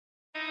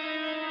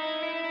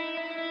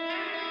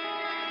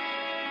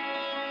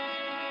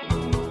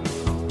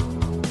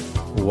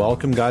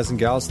Welcome, guys and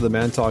gals, to the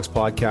Man Talks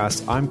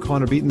podcast. I'm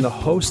Connor Beaton, the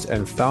host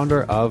and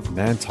founder of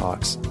Man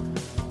Talks.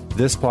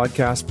 This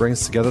podcast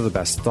brings together the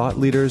best thought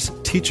leaders,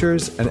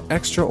 teachers, and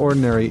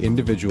extraordinary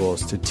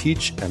individuals to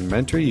teach and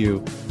mentor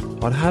you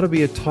on how to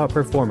be a top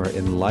performer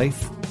in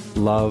life,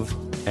 love,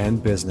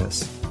 and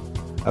business.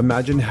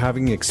 Imagine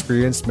having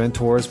experienced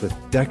mentors with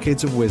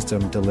decades of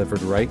wisdom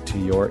delivered right to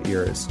your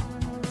ears.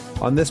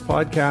 On this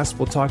podcast,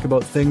 we'll talk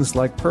about things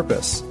like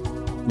purpose,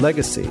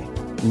 legacy,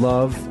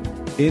 love,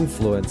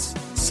 influence,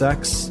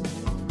 sex,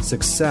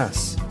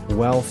 success,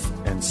 wealth,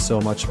 and so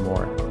much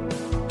more.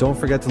 Don't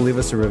forget to leave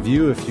us a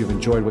review if you've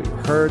enjoyed what you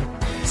heard,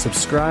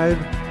 subscribe,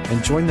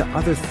 and join the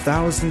other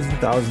thousands and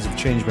thousands of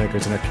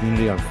changemakers in our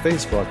community on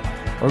Facebook,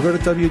 or go to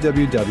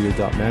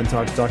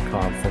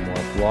www.mantalks.com for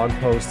more blog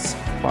posts,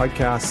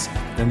 podcasts,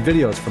 and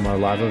videos from our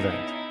live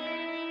event.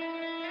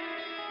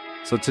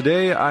 So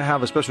today I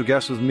have a special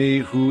guest with me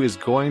who is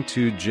going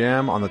to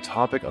jam on the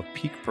topic of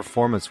peak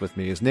performance with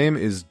me. His name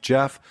is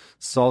Jeff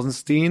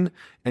Salzenstein,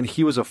 and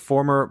he was a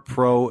former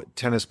pro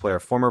tennis player,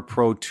 former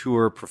pro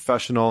tour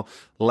professional,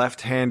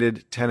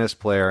 left-handed tennis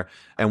player,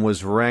 and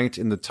was ranked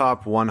in the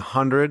top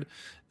 100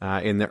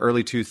 in the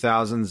early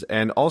 2000s,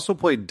 and also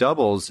played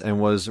doubles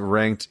and was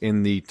ranked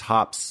in the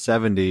top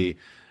 70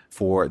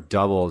 for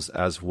doubles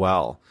as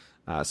well.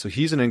 So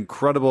he's an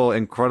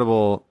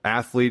incredible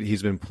athlete.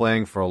 He's been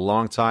playing for a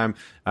long time.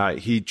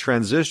 He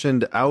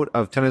transitioned out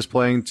of tennis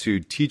playing to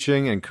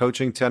teaching and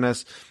coaching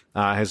tennis.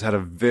 Has had a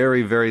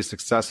very, very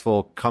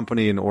successful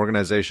company and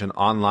organization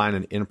online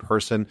and in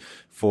person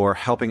for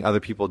helping other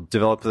people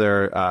develop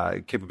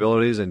their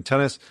capabilities in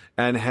tennis,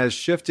 and has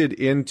shifted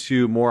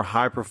into more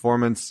high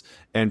performance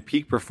and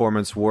peak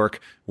performance work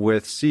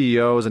with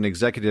CEOs and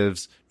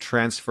executives,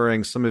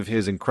 transferring some of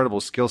his incredible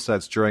skill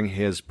sets during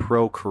his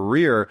pro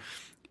career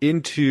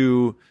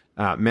into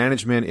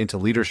management, into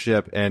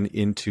leadership, and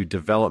into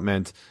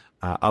development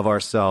of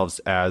ourselves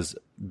as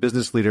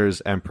business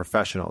leaders and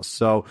professionals.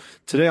 So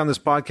today on this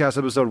podcast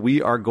episode, we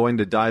are going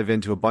to dive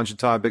into a bunch of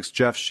topics.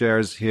 Jeff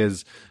shares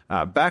his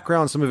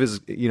background, some of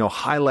his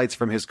highlights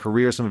from his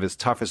career, some of his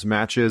toughest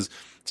matches,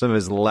 some of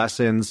his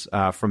lessons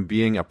from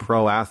being a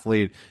pro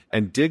athlete,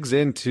 and digs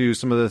into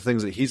some of the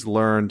things that he's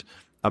learned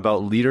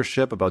about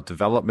leadership, about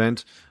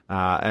development,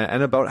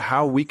 and about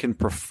how we can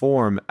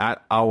perform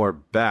at our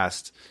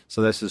best.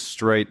 So this is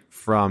straight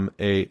from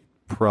a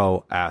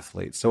pro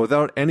athlete. So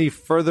without any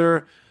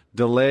further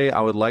delay,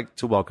 I would like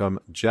to welcome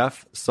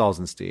Jeff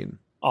Salzenstein.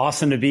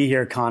 Awesome to be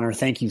here, Connor.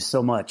 Thank you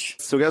so much.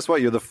 So guess what?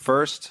 You're the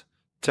first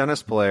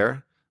tennis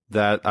player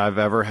that I've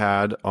ever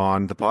had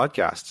on the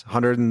podcast.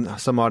 100 and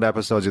some odd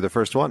episodes. You're the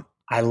first one.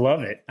 I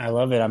love it.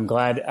 I'm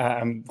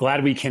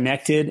glad we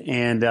connected,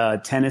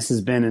 and tennis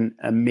has been an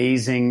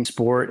amazing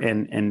sport,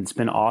 and it's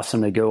been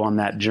awesome to go on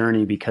that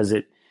journey because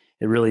it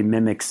really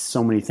mimics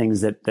so many things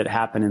that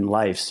happen in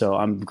life. So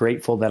I'm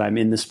grateful that I'm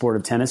in the sport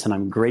of tennis, and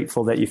I'm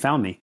grateful that you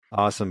found me.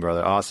 Awesome,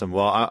 brother. Awesome.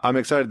 Well, I'm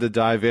excited to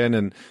dive in,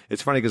 and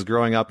it's funny because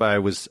growing up, I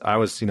was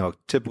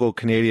typical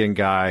Canadian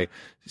guy,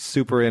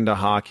 super into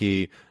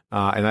hockey.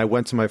 And I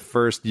went to my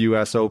first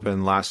U.S.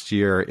 Open last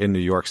year in New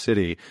York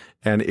City,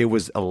 and it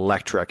was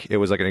electric. It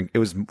was it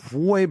was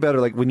way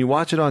better. Like when you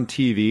watch it on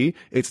TV,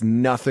 it's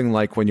nothing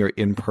like when you're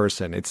in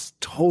person. It's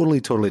totally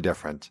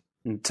different.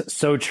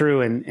 So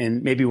true,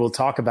 and maybe we'll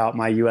talk about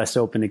my U.S.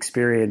 Open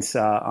experience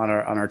on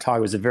our talk.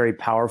 It was a very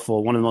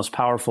powerful, one of the most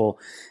powerful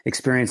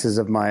experiences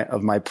of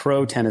my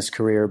pro tennis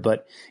career.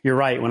 But you're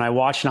right. When I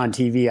watch it on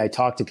TV, I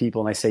talk to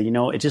people and I say,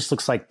 it just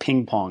looks like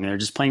ping pong. They're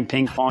just playing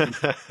ping pong.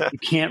 You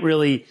can't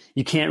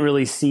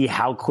really see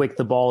how quick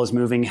the ball is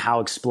moving,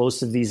 how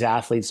explosive these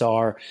athletes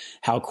are,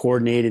 how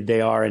coordinated they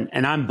are.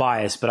 And I'm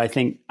biased, but I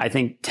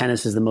think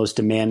tennis is the most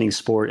demanding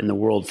sport in the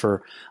world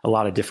for a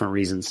lot of different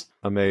reasons.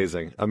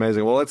 Amazing.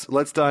 Well,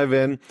 let's dive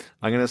in.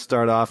 I'm going to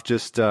start off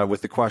just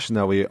with the question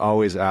that we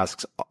always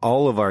ask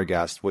all of our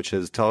guests, which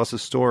is tell us a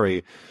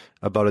story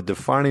about a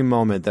defining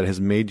moment that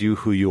has made you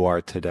who you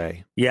are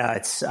today.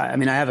 Yeah, I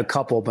have a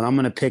couple, but I'm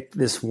going to pick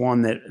this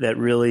one that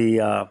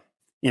really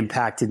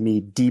impacted me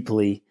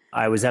deeply.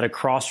 I was at a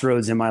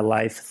crossroads in my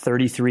life,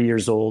 33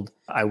 years old.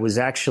 I was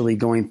actually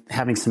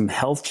having some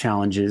health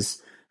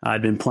challenges.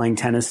 I'd been playing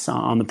tennis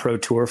on the pro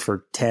tour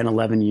for 10,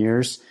 11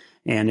 years.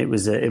 And it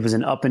was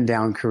an up and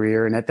down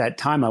career. And at that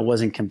time, I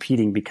wasn't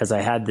competing because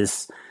I had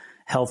this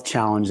health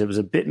challenge that was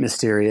a bit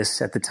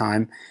mysterious at the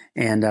time.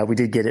 And we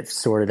did get it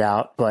sorted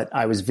out. But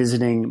I was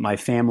visiting my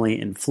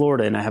family in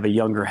Florida, and I have a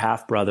younger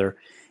half brother.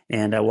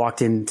 And I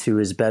walked into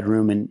his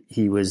bedroom, and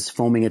he was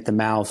foaming at the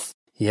mouth.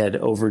 He had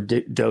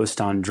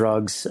overdosed on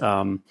drugs.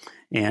 And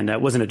it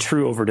wasn't a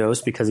true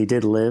overdose because he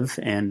did live,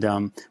 and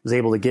was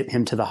able to get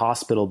him to the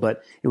hospital.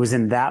 But it was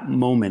in that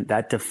moment,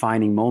 that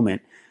defining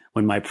moment,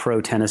 when my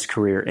pro tennis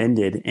career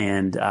ended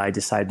and I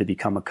decided to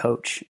become a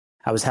coach.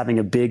 I was having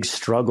a big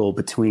struggle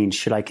between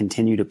should I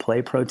continue to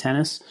play pro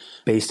tennis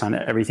based on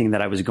everything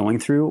that I was going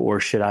through, or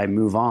should I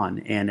move on?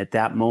 And at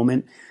that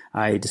moment,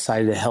 I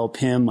decided to help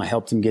him. I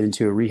helped him get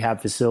into a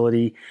rehab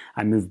facility.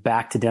 I moved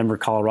back to Denver,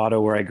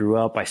 Colorado, where I grew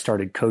up. I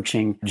started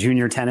coaching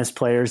junior tennis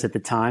players at the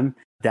time.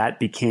 that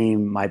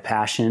became my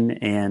passion.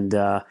 And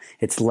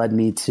it's led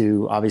me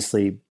to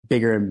obviously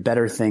bigger and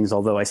better things,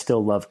 although I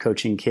still love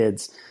coaching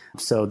kids.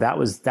 So that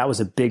was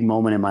a big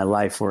moment in my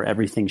life where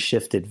everything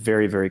shifted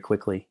very, very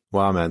quickly.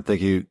 Wow, man.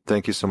 Thank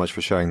you so much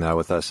for sharing that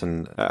with us.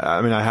 And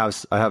I mean, I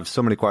have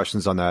so many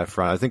questions on that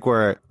front. I think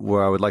where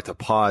I would like to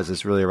pause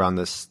is really around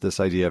this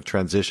idea of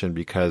transition,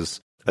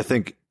 because I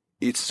think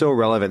it's so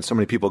relevant. So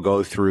many people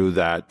go through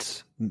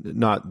that,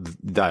 not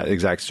that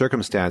exact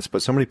circumstance,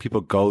 but so many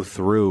people go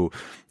through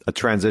a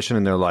transition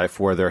in their life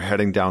where they're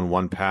heading down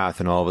one path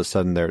and all of a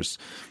sudden there's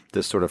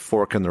this sort of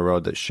fork in the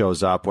road that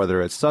shows up,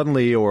 whether it's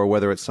suddenly or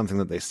whether it's something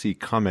that they see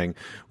coming.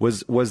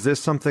 Was this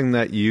something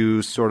that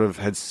you sort of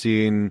had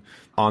seen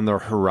on the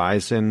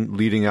horizon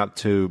leading up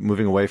to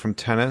moving away from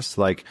tennis?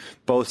 Like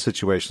both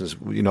situations,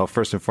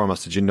 first and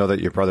foremost, did you know that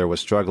your brother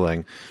was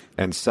struggling?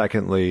 And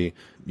secondly,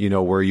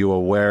 were you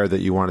aware that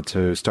you wanted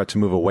to start to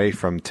move away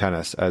from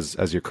tennis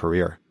as your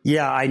career?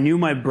 Yeah, I knew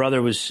my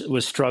brother was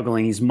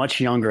struggling. He's much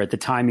younger. At the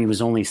time, he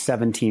was only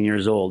 17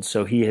 years old.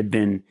 So he had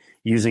been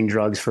using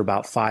drugs for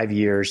about 5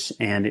 years,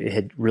 and it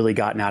had really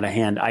gotten out of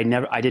hand.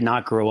 I did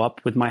not grow up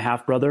with my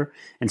half brother.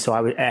 And so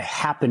I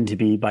happened to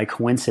be, by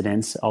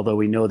coincidence, although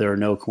we know there are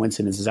no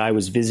coincidences, I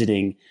was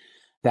visiting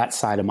that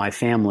side of my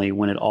family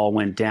when it all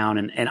went down.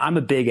 And I'm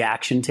a big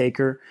action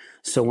taker.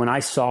 So when I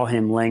saw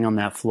him laying on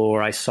that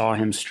floor, I saw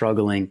him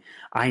struggling,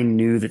 I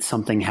knew that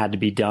something had to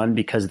be done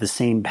because the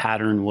same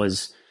pattern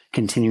was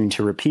continuing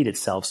to repeat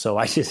itself. So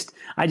I just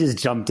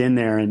jumped in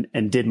there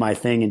and did my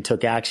thing and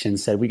took action,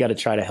 said, we got to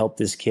try to help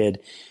this kid.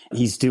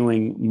 He's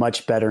doing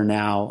much better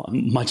now,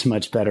 much,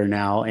 much better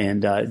now.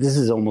 And this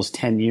is almost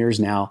 10 years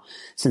now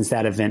since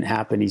that event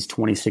happened. He's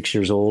 26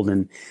 years old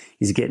and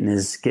he's getting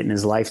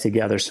his life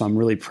together. So I'm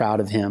really proud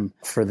of him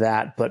for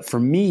that. But for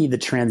me, the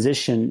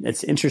transition,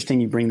 it's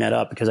interesting you bring that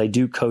up because I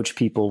do coach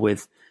people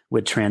with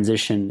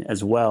transition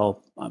as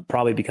well,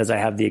 probably because I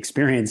have the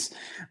experience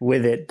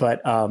with it.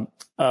 But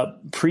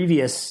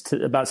previous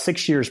to about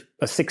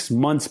 6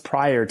 months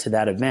prior to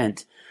that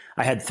event,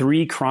 I had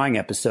 3 crying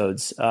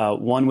episodes,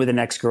 one with an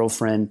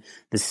ex-girlfriend,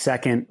 the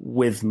second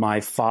with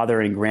my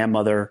father and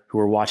grandmother who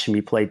were watching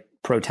me play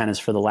pro tennis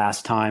for the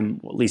last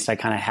time. At least I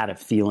kind of had a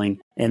feeling.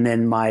 And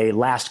then my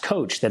last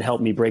coach that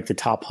helped me break the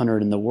top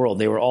 100 in the world.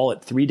 They were all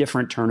at 3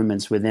 different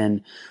tournaments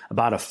within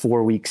about a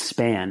 4-week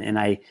span. And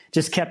I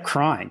just kept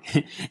crying.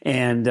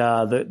 And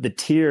the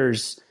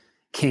tears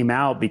came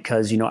out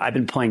because, I've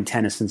been playing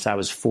tennis since I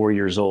was 4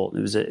 years old.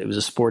 It was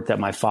a sport that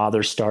my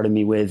father started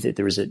me with.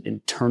 There was an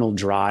internal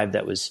drive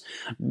that was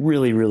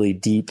really, really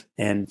deep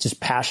and just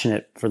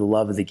passionate for the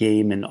love of the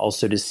game, and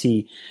also to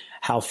see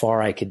how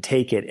far I could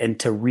take it and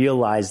to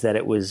realize that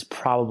it was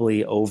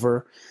probably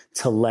over,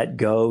 to let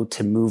go,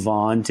 to move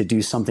on, to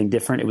do something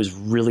different. It was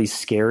really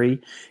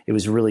scary. It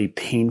was really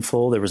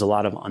painful. There was a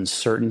lot of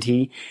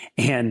uncertainty.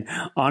 And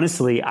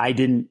honestly, I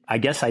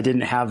guess I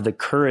didn't have the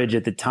courage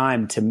at the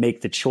time to make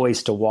the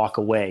choice to walk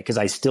away because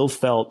I still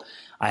felt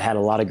I had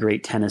a lot of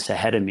great tennis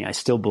ahead of me. I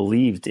still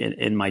believed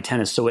in my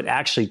tennis. So it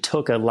actually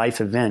took a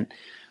life event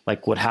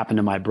like what happened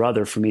to my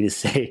brother for me to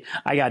say,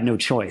 I got no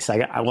choice.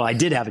 I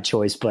did have a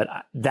choice, but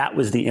that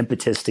was the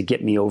impetus to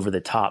get me over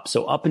the top.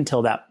 So up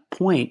until that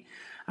point,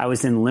 I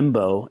was in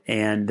limbo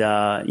and,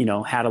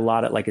 had a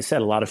lot of, like I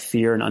said, a lot of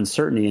fear and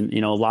uncertainty and,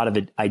 a lot of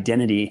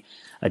identity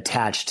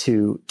attached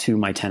to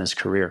my tennis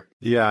career.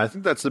 Yeah, I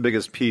think that's the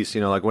biggest piece.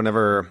 Like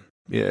whenever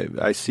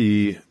I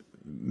see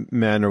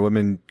men or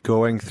women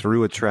going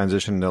through a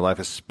transition in their life,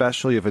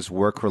 especially if it's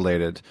work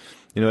related,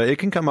 it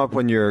can come up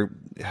when you're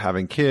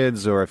having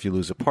kids or if you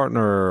lose a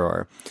partner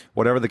or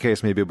whatever the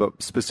case may be,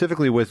 but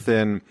specifically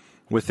within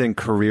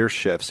career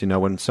shifts,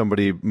 when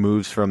somebody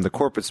moves from the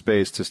corporate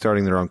space to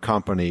starting their own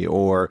company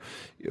or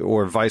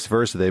vice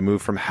versa, they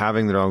move from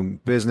having their own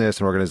business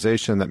and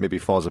organization that maybe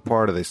falls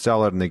apart or they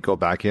sell it and they go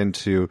back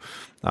into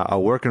a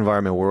work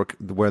environment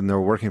when they're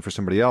working for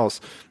somebody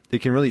else,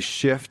 it can really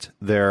shift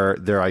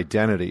their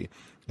identity.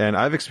 And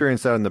I've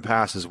experienced that in the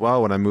past as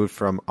well when I moved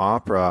from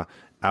opera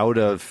out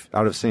of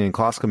singing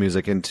classical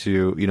music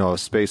into, a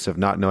space of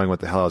not knowing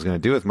what the hell I was going to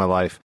do with my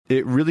life.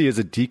 It really is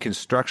a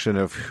deconstruction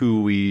of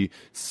who we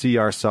see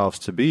ourselves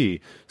to be.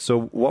 So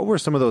what were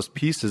some of those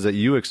pieces that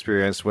you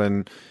experienced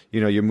when,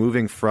 you're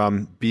moving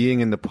from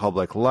being in the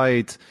public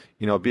light,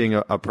 being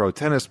a pro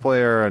tennis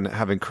player and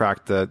having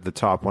cracked the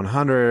top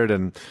 100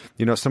 and,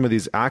 some of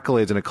these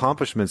accolades and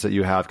accomplishments that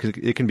you have,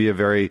 because it can be a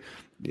very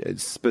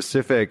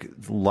specific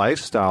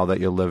lifestyle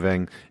that you're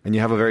living and you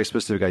have a very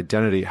specific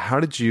identity. How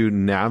did you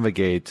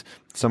navigate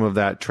some of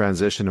that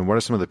transition and what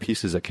are some of the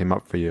pieces that came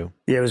up for you?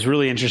 Yeah, it was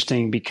really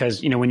interesting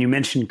because, when you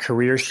mentioned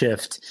career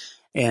shift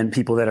and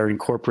people that are in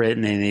corporate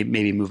and they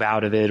maybe move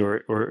out of it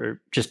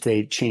or just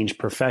they change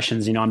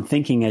professions, I'm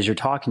thinking as you're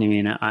talking to me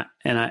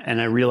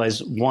and I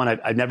realize one,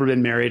 I've never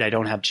been married. I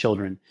don't have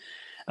children.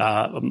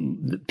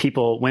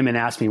 Women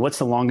ask me, what's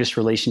the longest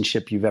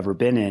relationship you've ever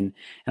been in?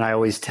 And I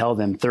always tell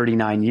them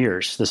 39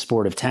 years, the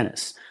sport of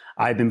tennis.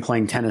 I've been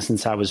playing tennis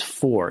since I was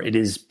 4. It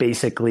is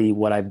basically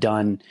what I've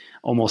done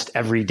almost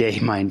every day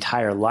my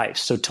entire life.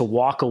 So to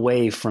walk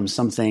away from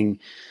something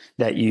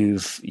that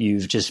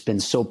you've just been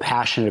so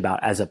passionate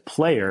about as a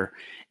player,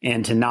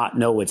 and to not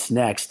know what's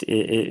next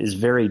is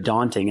very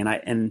daunting.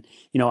 And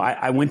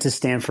I went to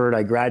Stanford.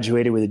 I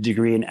graduated with a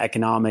degree in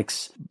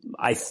economics.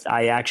 I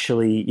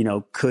actually,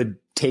 could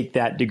take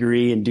that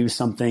degree and do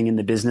something in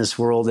the business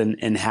world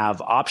and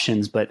have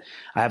options. But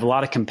I have a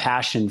lot of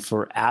compassion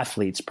for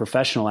athletes,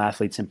 professional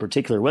athletes in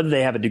particular, whether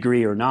they have a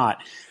degree or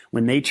not.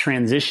 When they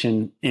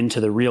transition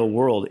into the real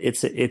world,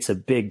 it's a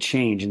big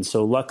change. And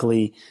so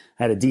luckily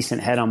I had a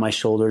decent head on my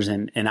shoulders,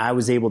 and I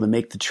was able to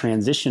make the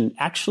transition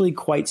actually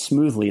quite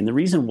smoothly. And the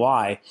reason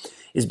why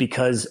is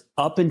because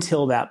up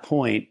until that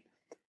point,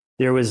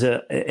 there was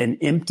an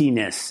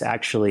emptiness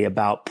actually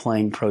about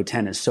playing pro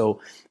tennis. So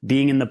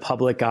being in the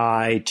public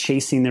eye,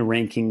 chasing the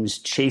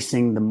rankings,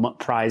 chasing the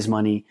prize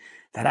money,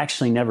 that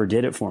actually never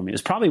did it for me. It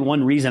was probably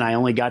one reason I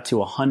only got to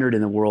 100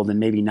 in the world and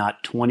maybe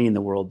not 20 in the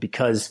world,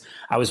 because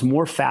I was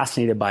more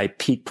fascinated by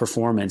peak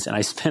performance. And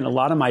I spent a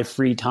lot of my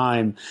free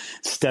time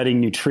studying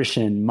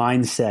nutrition,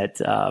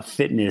 mindset,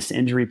 fitness,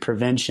 injury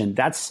prevention.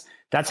 That's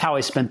how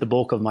I spent the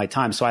bulk of my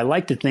time. So I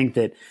like to think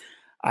that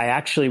I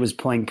actually was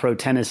playing pro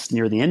tennis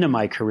near the end of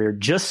my career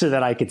just so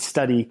that I could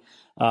study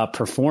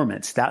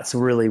performance. That's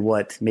really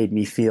what made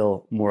me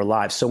feel more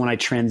alive. So when I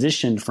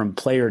transitioned from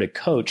player to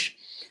coach,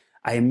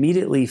 I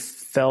immediately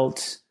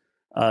felt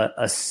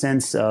a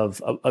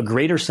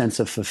greater sense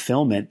of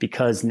fulfillment,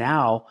 because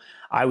now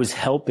I was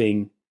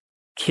helping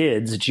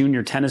kids,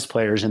 junior tennis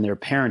players and their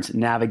parents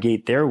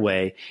navigate their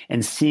way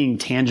and seeing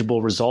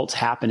tangible results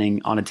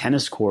happening on a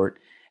tennis court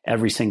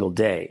every single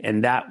day.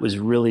 And that was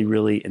really,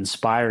 really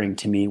inspiring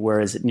to me.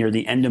 Whereas near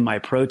the end of my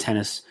pro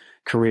tennis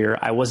career,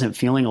 I wasn't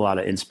feeling a lot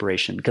of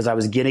inspiration because I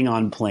was getting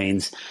on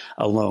planes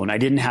alone. I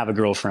didn't have a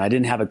girlfriend. I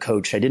didn't have a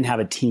coach. I didn't have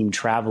a team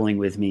traveling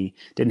with me.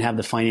 Didn't have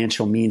the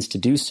financial means to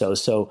do so.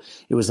 So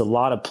it was a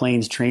lot of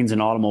planes, trains,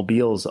 and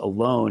automobiles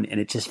alone, and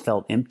it just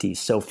felt empty.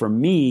 So for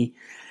me,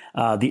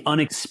 the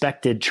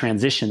unexpected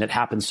transition that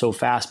happened so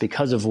fast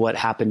because of what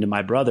happened to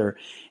my brother,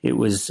 it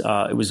was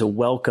a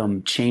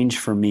welcome change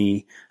for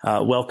me,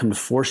 welcome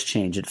forced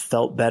change. It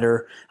felt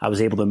better. I was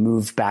able to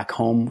move back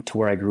home to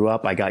where I grew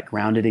up. I got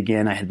grounded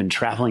again. I had been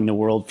traveling the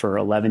world for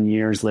 11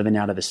 years, living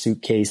out of a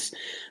suitcase,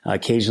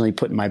 occasionally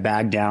putting my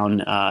bag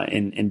down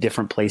in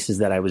different places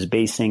that I was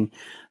basing.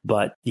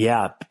 But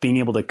yeah, being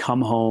able to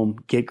come home,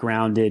 get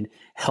grounded,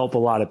 help a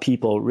lot of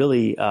people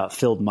really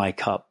filled my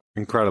cup.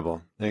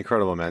 Incredible,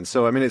 man.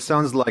 So, I mean, it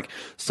sounds like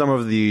some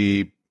of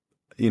the,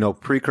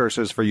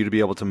 precursors for you to be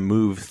able to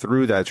move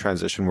through that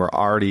transition were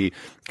already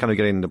kind of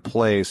getting into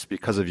place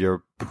because of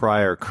your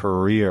prior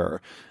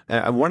career.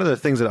 And one of the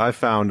things that I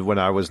found when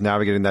I was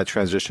navigating that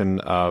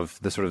transition of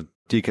the sort of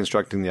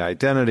deconstructing the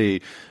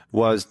identity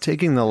was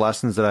taking the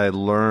lessons that I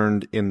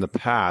learned in the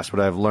past, what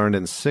I've learned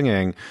in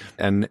singing,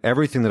 and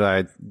everything that I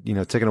had,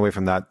 taken away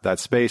from that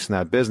space and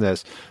that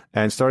business,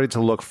 and started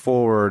to look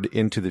forward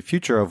into the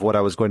future of what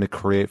I was going to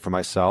create for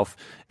myself,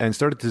 and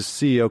started to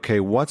see,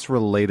 okay, what's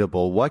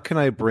relatable? What can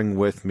I bring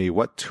with me?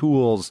 What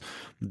tools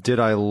did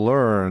I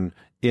learn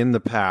in the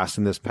past,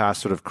 in this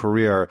past sort of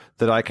career,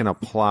 that I can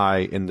apply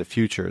in the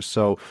future?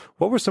 So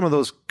what were some of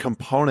those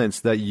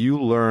components that you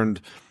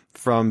learned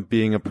from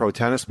being a pro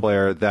tennis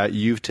player that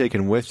you've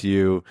taken with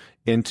you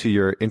into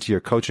your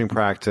coaching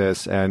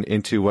practice and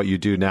into what you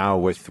do now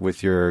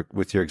with your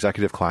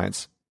executive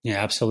clients?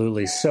 Yeah,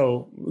 absolutely.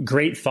 So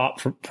great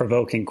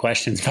thought-provoking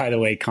questions, by the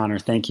way, Connor.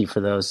 Thank you for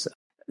those.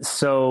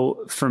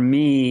 So for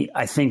me,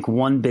 I think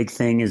one big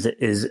thing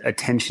is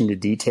attention to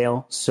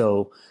detail.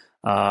 So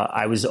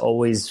I was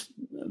always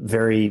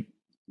very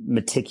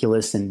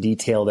meticulous and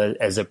detailed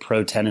as a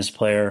pro tennis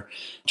player,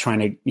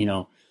 trying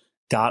to,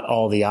 dot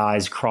all the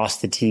I's,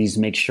 cross the T's,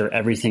 make sure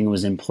everything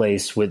was in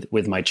place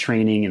with my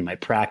training and my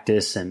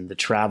practice and the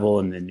travel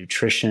and the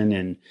nutrition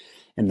and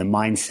the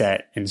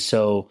mindset. And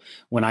so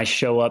when I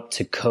show up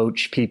to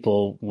coach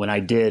people, when I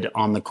did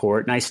on the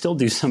court, and I still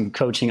do some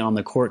coaching on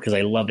the court because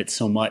I love it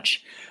so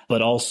much,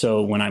 but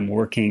also when I'm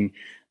working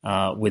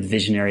with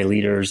visionary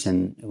leaders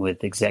and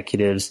with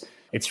executives,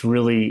 it's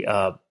really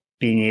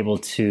being able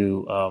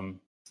to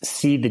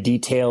see the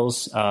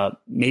details,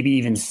 maybe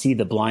even see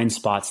the blind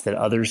spots that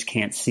others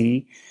can't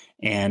see,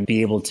 and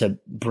be able to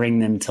bring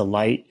them to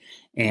light.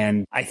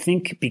 And I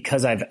think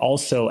because I've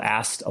also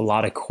asked a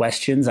lot of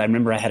questions, I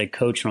remember I had a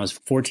coach when I was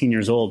 14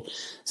 years old,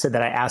 said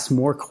that I asked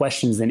more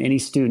questions than any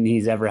student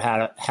he's ever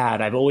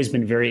had. I've always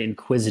been very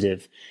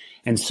inquisitive.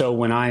 And so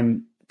when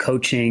I'm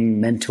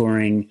coaching,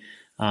 mentoring,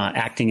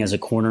 acting as a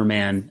corner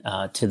man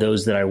to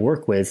those that I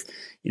work with,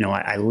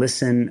 I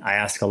listen, I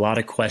ask a lot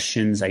of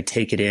questions, I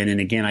take it in. And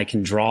again, I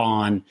can draw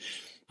on,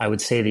 I would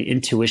say, the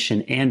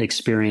intuition and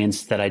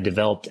experience that I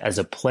developed as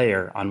a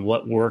player on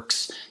what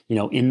works,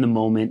 in the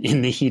moment,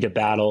 in the heat of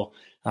battle,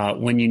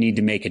 when you need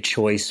to make a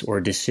choice or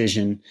a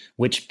decision,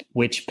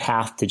 which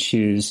path to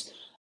choose.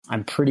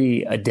 I'm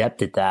pretty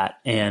adept at that,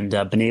 and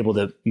been able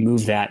to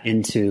move that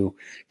into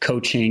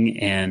coaching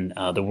and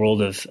the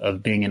world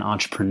of being an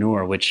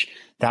entrepreneur, which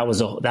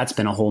that's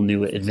been a whole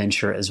new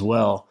adventure as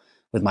well.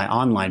 with my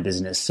online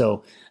business.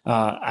 So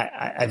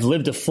I've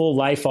lived a full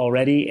life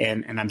already,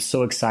 and I'm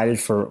so excited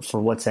for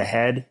what's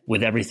ahead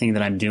with everything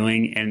that I'm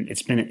doing. And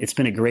it's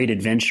been a great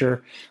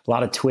adventure, a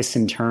lot of twists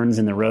and turns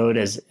in the road,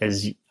 as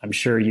I'm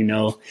sure you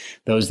know.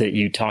 Those that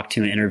you talk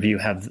to and interview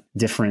have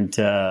different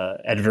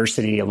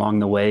adversity along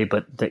the way,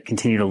 but that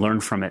continue to learn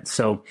from it.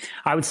 So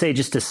I would say,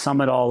 just to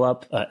sum it all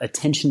up,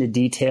 attention to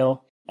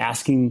detail,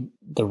 asking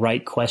the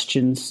right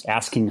questions,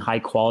 asking high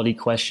quality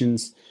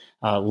questions,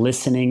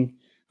 listening,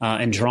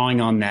 and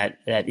drawing on that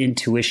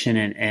intuition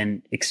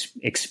and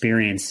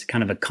experience,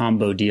 kind of a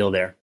combo deal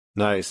there.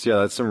 Nice. Yeah,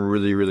 that's some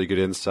really, really good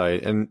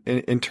insight. And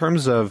in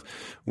terms of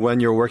when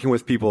you're working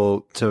with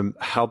people to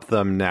help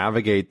them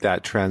navigate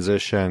that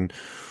transition,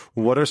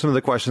 what are some of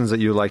the questions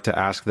that you like to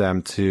ask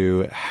them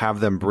to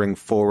have them bring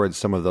forward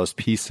some of those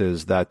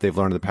pieces that they've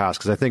learned in the past?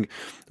 Because I think,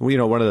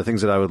 one of the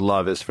things that I would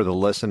love is for the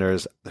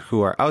listeners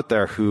who are out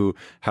there who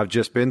have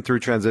just been through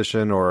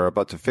transition or are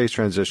about to face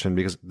transition,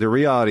 because the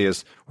reality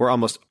is we're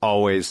almost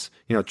always,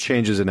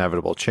 change is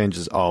inevitable. Change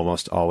is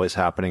almost always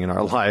happening in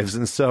our lives.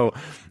 And so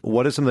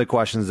what are some of the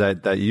questions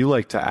that you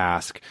like to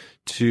ask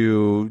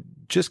to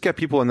just get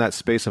people in that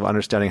space of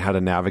understanding how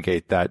to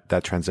navigate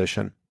that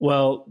transition?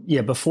 Well,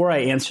 yeah, before I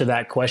answer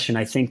that question,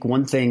 I think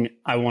one thing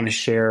I want to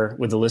share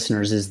with the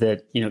listeners is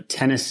that,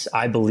 tennis,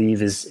 I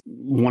believe, is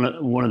one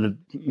of the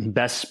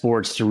best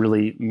sports to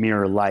really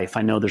mirror life.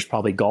 I know there's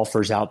probably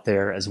golfers out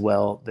there as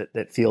well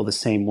that feel the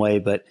same way,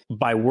 but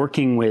by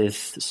working with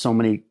so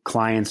many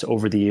clients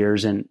over the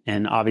years and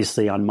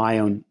obviously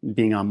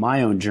being on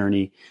my own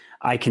journey,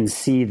 I can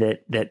see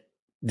that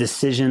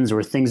decisions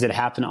or things that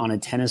happen on a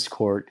tennis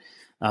court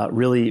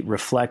really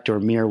reflect or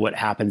mirror what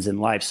happens in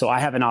life. So I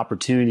have an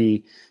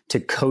opportunity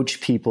to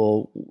coach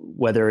people,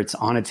 whether it's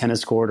on a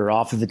tennis court or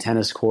off of the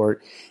tennis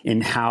court,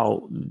 in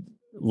how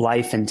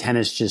life and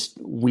tennis just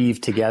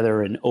weave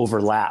together and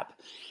overlap.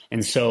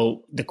 And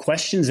so the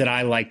questions that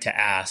I like to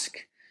ask,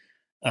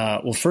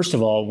 well, first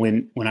of all,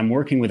 when I'm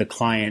working with a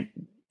client,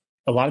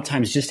 a lot of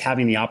times just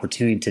having the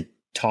opportunity to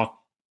talk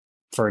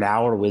for an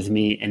hour with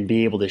me and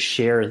be able to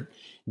share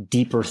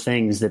deeper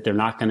things that they're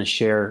not going to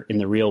share in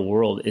the real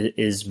world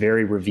is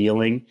very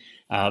revealing,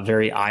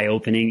 very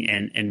eye-opening,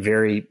 and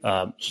very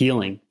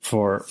healing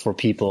for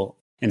people.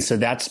 And so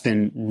that's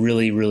been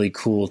really, really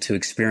cool to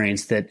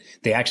experience, that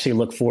they actually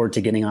look forward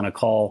to getting on a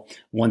call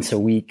once a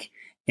week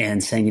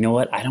and saying, you know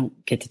what, I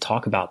don't get to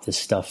talk about this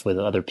stuff with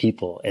other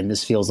people. And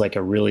this feels like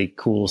a really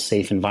cool,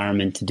 safe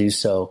environment to do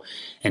so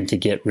and to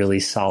get really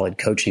solid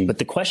coaching. But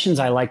the questions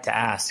I like to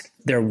ask,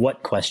 they're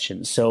what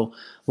questions. So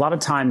a lot of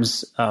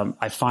times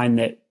I find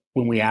that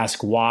when we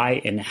ask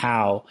why and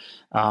how,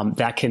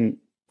 that can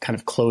kind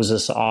of close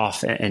us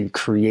off and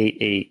create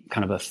a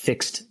kind of a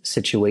fixed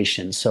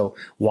situation. So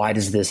why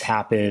does this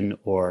happen?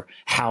 Or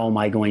how am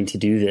I going to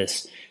do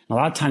this? And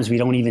a lot of times we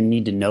don't even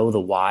need to know the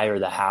why or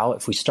the how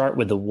if we start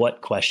with the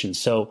what question.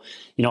 So,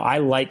 I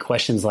like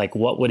questions like,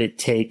 what would it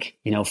take,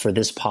 for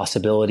this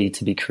possibility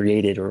to be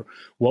created? Or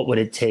what would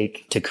it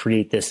take to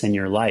create this in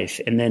your life?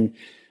 And then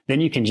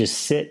you can just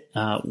sit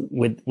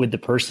with the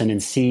person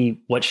and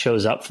see what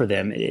shows up for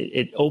them.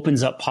 It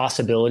opens up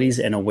possibilities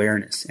and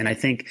awareness. And I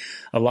think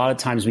a lot of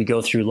times we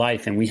go through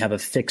life and we have a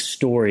fixed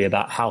story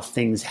about how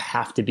things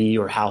have to be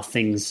or how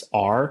things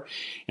are.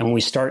 And when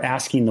we start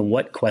asking the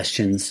what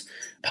questions,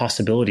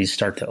 possibilities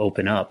start to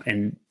open up.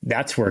 And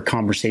that's where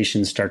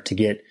conversations start to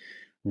get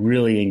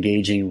really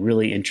engaging,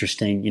 really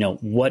interesting.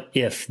 What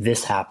if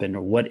this happened?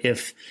 Or what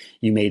if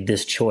you made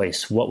this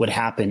choice? What would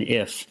happen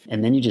if?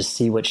 And then you just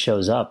see what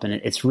shows up. And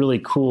it's really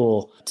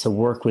cool to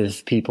work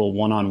with people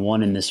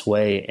one-on-one in this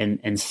way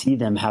and see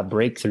them have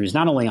breakthroughs,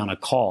 not only on a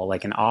call,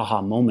 like an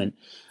aha moment,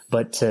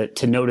 but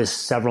to notice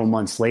several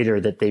months later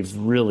that they've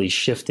really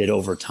shifted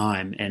over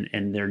time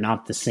and they're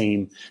not the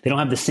same. They don't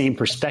have the same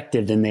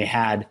perspective than they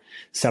had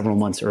several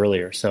months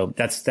earlier. So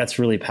that's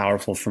really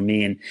powerful for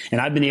me.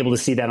 And I've been able to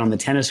see that on the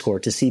tennis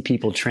court, to see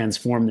people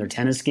transform their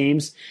tennis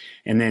games.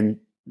 And then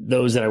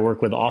those that I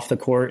work with off the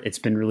court, it's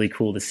been really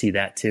cool to see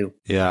that too.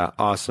 Yeah.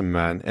 Awesome,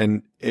 man.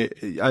 And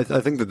I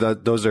think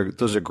that those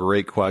are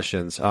great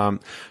questions.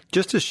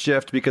 Just to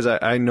shift, because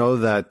I know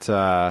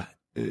that,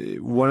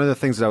 one of the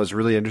things that I was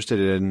really interested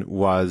in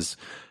was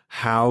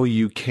how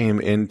you came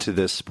into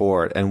this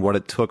sport and what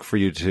it took for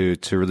you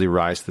to really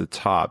rise to the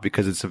top,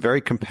 because it's a very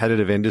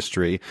competitive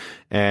industry.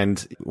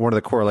 And one of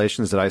the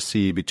correlations that I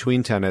see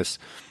between tennis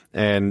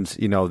and,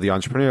 the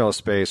entrepreneurial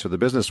space or the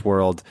business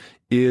world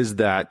is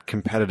that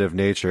competitive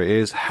nature,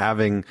 is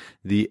having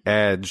the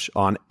edge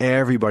on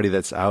everybody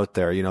that's out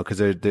there, because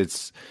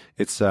it's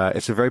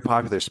a very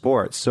popular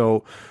sport.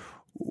 So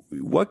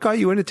what got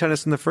you into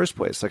tennis in the first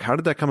place? Like, how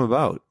did that come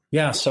about?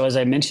 Yeah. So as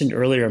I mentioned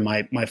earlier,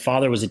 my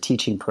father was a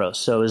teaching pro.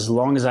 So as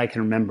long as I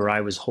can remember,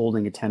 I was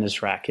holding a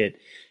tennis racket,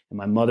 and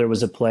my mother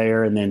was a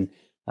player. And then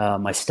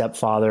my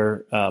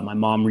stepfather, my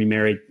mom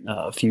remarried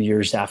a few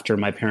years after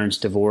my parents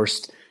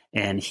divorced,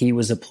 and he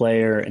was a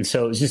player. And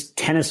so it was just,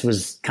 tennis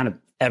was kind of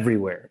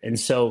everywhere. And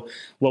so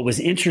what was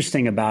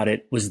interesting about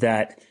it was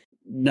that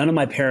none of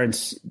my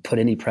parents put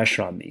any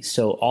pressure on me.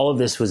 So all of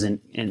this was an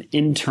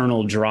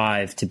internal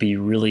drive to be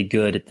really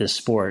good at this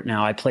sport.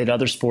 Now, I played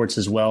other sports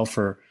as well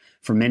for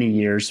many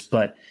years,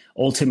 but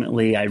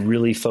ultimately I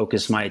really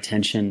focused my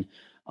attention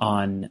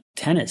on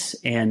tennis.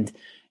 And,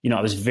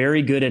 I was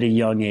very good at a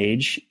young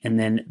age. And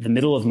then the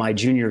middle of my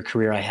junior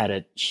career, I had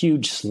a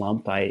huge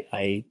slump.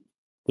 I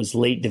was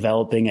late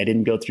developing. I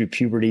didn't go through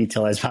puberty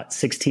till I was about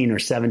 16 or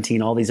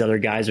 17. All these other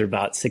guys are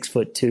about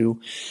 6'2",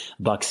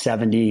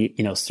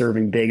 $170,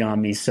 serving big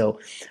on me. So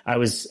I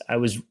was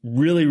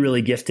really,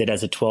 really gifted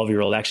as a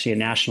 12-year-old, actually a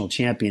national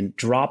champion,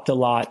 dropped a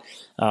lot,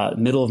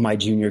 middle of my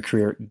junior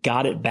career,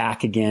 got it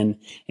back again,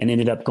 and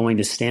ended up going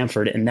to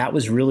Stanford. And that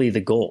was really the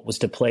goal, was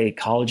to play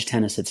college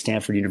tennis at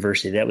Stanford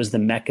University. That was the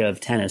mecca of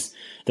tennis.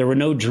 There were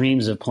no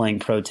dreams of playing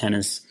pro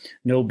tennis,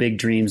 no big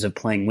dreams of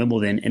playing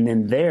Wimbledon. And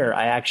then there,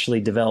 I actually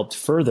developed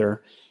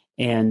further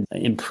and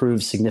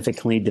improved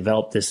significantly,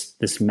 developed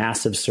this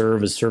massive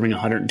serve, is serving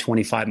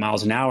 125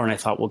 miles an hour. And I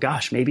thought, well,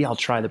 gosh, maybe I'll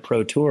try the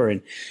pro tour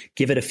and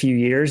give it a few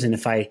years. And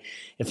if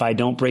I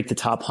don't break the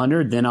top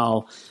 100, then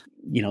I'll,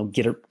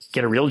 get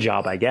a real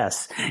job, I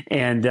guess.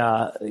 And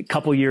about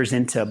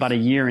a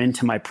year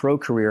into my pro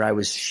career, I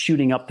was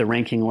shooting up the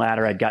ranking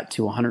ladder. I got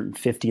to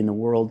 150 in the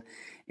world.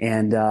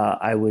 And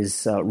I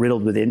was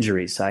riddled with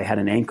injuries. I had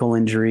an ankle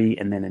injury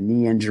and then a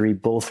knee injury.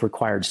 Both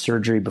required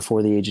surgery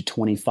before the age of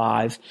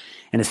 25.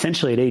 And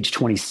essentially at age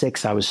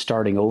 26, I was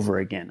starting over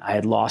again. I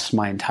had lost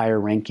my entire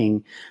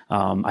ranking.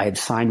 I had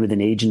signed with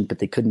an agent, but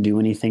they couldn't do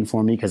anything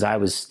for me because I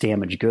was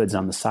damaged goods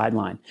on the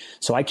sideline.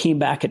 So I came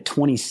back at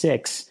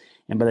 26.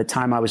 And by the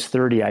time I was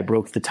 30, I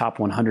broke the top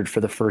 100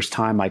 for the first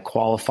time. I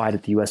qualified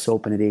at the U.S.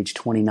 Open at age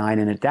 29.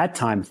 And at that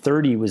time,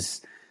 30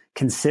 was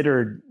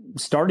considered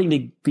starting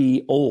to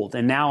be old.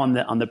 And now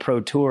on the pro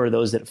tour,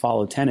 those that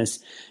follow tennis,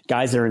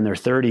 guys that are in their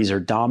 30s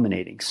are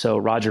dominating. So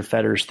Roger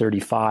Federer's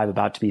 35,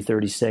 about to be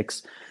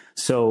 36.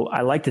 So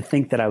I like to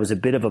think that I was a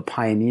bit of a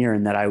pioneer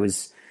in that I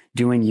was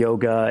doing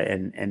yoga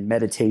and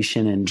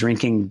meditation and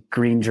drinking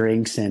green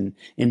drinks and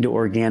into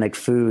organic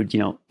food,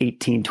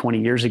 18, 20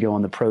 years ago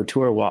on the pro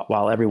tour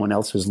while everyone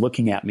else was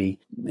looking at me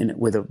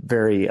with a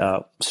very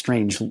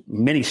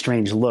many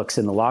strange looks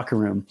in the locker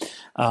room.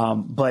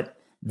 But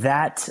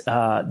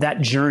that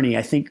journey,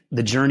 I think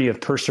the journey of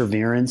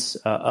perseverance,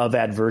 of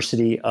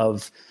adversity,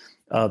 of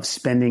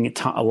spending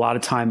a lot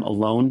of time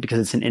alone because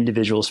it's an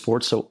individual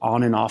sport. So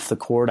on and off the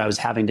court, I was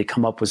having to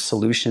come up with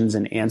solutions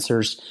and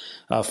answers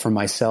for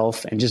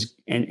myself and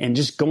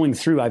just going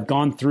through. I've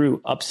gone through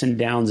ups and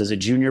downs as a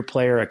junior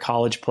player, a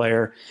college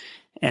player,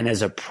 and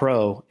as a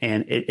pro.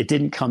 And it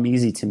didn't come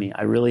easy to me.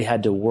 I really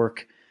had to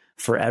work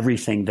for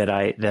everything that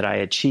I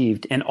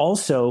achieved. And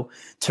also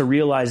to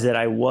realize that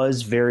I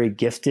was very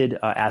gifted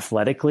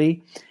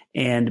athletically.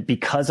 And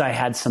because I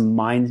had some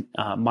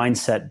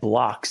mindset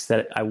blocks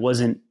that I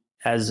wasn't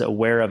as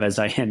aware of as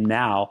I am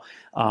now,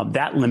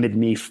 that limited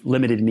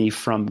me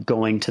from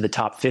going to the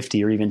top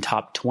 50 or even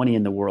top 20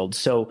 in the world.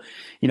 So,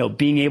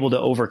 being able to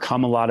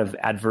overcome a lot of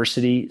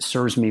adversity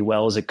serves me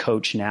well as a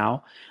coach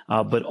now,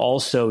 but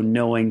also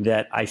knowing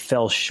that I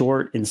fell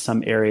short in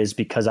some areas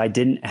because I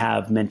didn't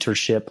have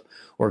mentorship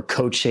or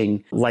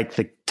coaching like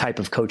the type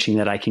of coaching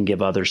that I can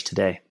give others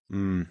today.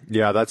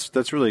 Yeah,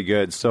 that's really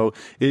good. So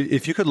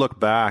if you could look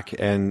back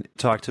and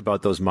talked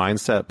about those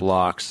mindset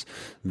blocks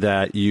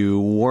that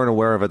you weren't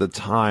aware of at the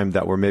time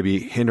that were maybe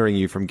hindering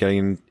you from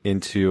getting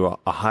into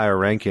a higher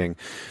ranking,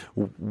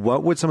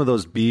 what would some of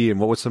those be, and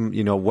what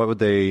would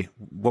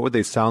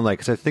they sound like?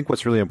 Because I think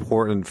what's really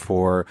important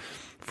for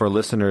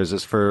listeners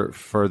is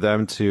for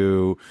them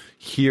to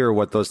hear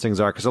what those things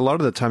are, because a lot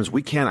of the times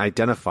we can't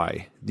identify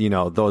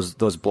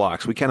those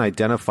blocks. We can't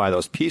identify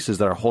those pieces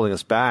that are holding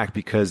us back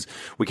because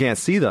we can't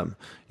see them,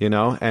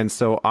 and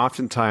so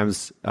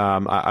oftentimes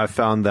I've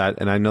found that,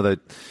 and I know that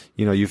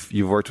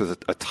you've worked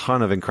with a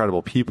ton of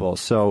incredible people.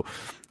 So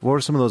what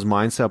are some of those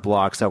mindset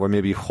blocks that were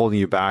maybe holding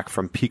you back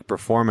from peak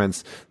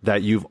performance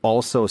that you've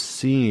also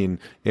seen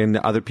in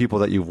other people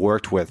that you've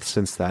worked with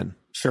since then?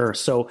 Sure.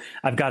 So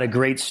I've got a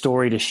great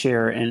story to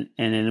share, and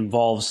it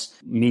involves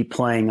me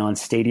playing on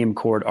stadium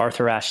court,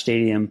 Arthur Ashe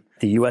Stadium,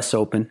 the U.S.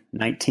 Open,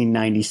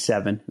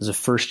 1997. It was the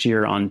first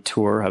year on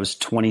tour. I was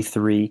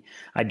 23.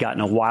 I'd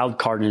gotten a wild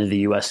card into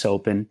the U.S.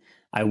 Open.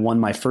 I won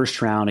my first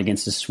round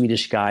against a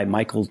Swedish guy,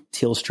 Michael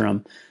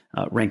Tillström,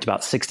 ranked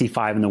about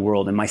 65 in the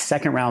world. And my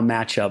second round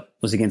matchup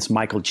was against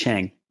Michael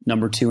Chang,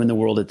 number 2 in the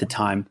world at the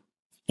time.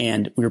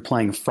 And we were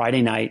playing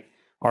Friday night,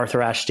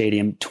 Arthur Ashe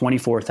Stadium,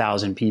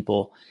 24,000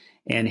 people.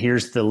 And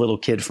here's the little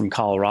kid from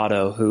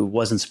Colorado who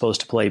wasn't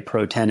supposed to play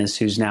pro tennis,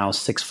 who's now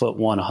 6'1",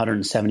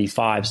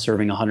 175,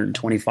 serving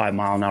 125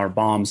 mile an hour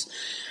bombs.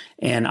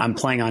 And I'm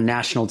playing on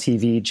national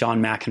TV.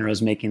 John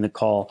McEnroe's making the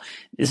call.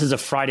 This is a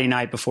Friday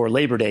night before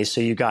Labor Day. So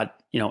you got,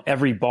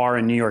 every bar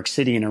in New York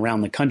City and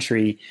around the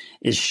country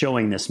is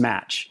showing this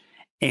match.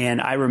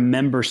 And I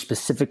remember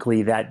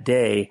specifically that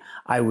day,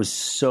 I was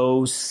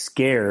so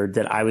scared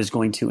that I was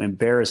going to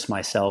embarrass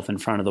myself in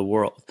front of the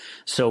world.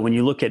 So when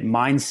you look at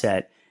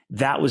mindset,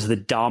 that was the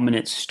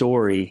dominant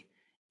story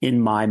in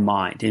my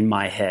mind, in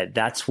my head.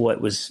 That's what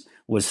was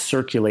was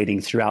circulating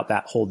throughout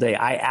that whole day.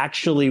 I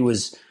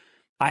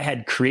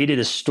had created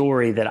a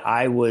story that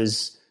I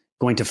was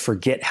going to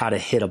forget how to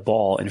hit a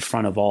ball in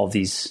front of all of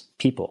these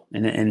people.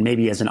 And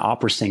maybe as an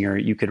opera singer,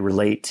 you could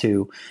relate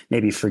to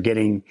maybe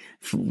forgetting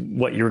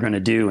what you're going to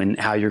do and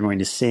how you're going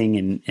to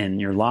sing and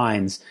your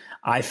lines.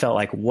 I felt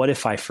like, what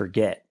if I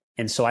forget?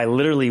 And so I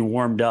literally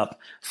warmed up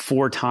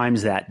 4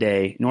 times that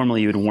day.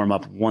 Normally you would warm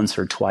up once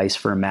or twice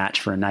for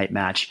a night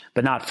match,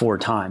 but not 4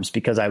 times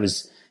because I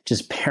was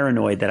just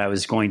paranoid that I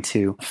was going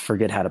to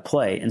forget how to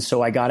play. And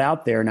so I got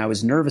out there and I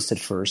was nervous at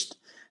first.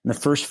 In the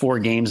first 4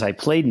 games, I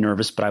played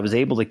nervous, but I was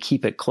able to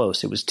keep it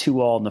close. It was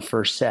 2-2 in the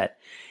first set.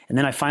 And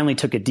then I finally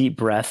took a deep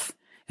breath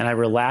and I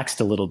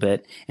relaxed a little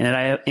bit. And then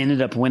I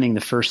ended up winning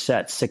the first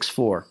set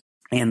 6-4.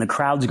 And the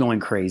crowd's going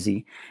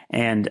crazy.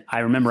 And I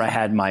remember I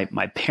had my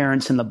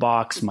parents in the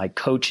box, my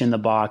coach in the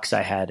box.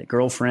 I had a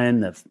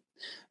girlfriend, the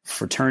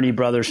fraternity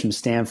brothers from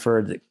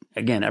Stanford.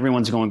 Again,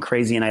 everyone's going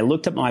crazy. And I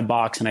looked up my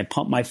box and I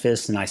pumped my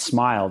fist and I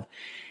smiled.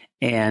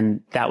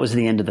 And that was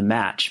the end of the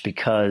match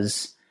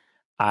because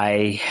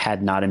I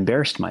had not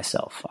embarrassed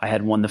myself. I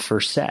had won the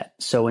first set.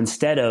 So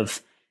instead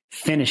of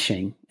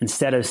finishing,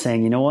 instead of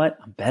saying, you know what,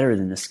 I'm better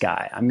than this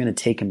guy, I'm going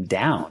to take him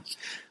down.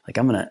 Like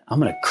I'm going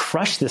to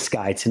crush this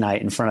guy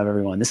tonight in front of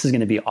everyone. This is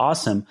going to be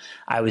awesome.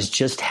 I was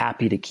just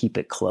happy to keep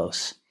it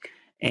close.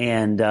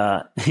 And,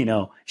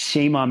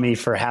 shame on me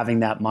for having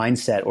that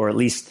mindset, or at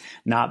least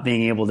not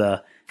being able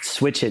to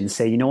switch it and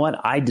say, you know what,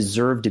 I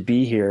deserve to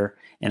be here.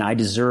 And I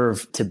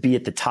deserve to be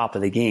at the top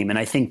of the game. And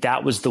I think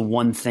that was the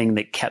one thing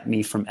that kept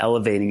me from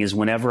elevating, is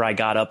whenever I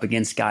got up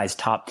against guys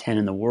top 10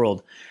 in the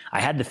world,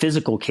 I had the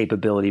physical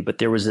capability, but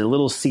there was a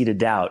little seed of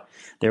doubt.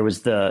 There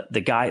was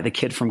the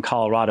kid from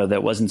Colorado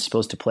that wasn't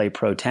supposed to play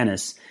pro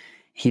tennis.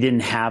 He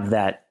didn't have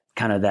that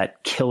kind of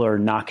that killer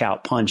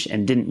knockout punch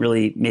and didn't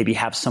really maybe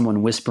have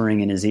someone whispering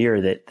in his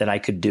ear that I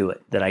could do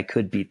it, that I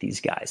could beat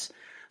these guys.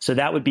 So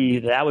that would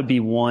be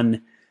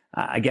one,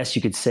 I guess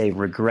you could say,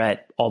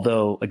 regret.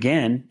 Although,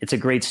 again, it's a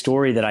great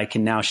story that I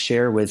can now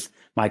share with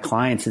my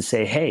clients and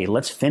say, hey,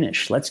 let's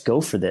finish. Let's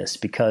go for this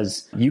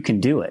because you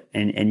can do it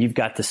and you've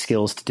got the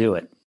skills to do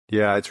it.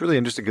 Yeah, it's really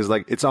interesting because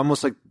it's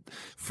almost like,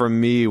 for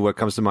me, what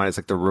comes to mind is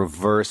like the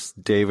reverse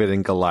David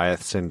and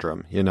Goliath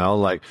syndrome.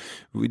 Like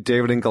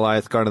David and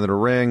Goliath got into the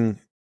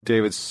ring.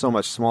 David's so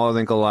much smaller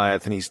than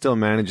Goliath and he still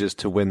manages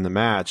to win the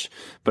match.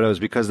 But it was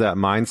because of that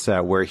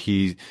mindset where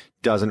he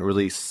doesn't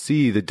really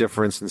see the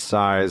difference in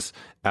size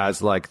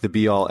as like the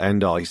be all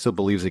end all. He still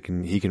believes he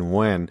can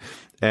win.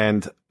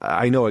 And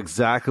I know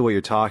exactly what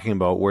you're talking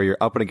about, where you're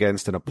up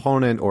against an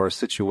opponent or a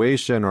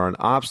situation or an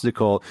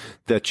obstacle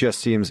that just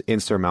seems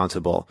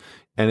insurmountable.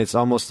 And it's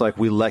almost like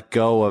we let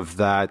go of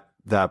that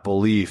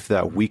belief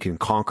that we can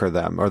conquer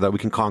them, or that we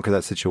can conquer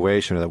that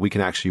situation, or that we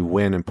can actually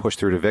win and push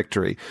through to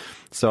victory.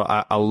 So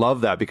I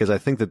love that, because I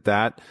think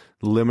that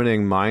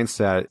limiting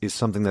mindset is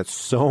something that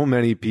so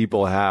many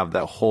people have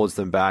that holds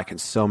them back in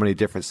so many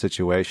different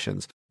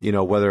situations.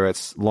 Whether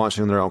it's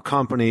launching their own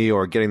company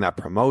or getting that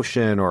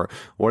promotion or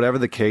whatever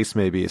the case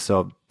may be.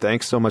 So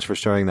thanks so much for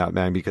sharing that,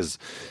 man, because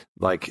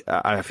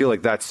I feel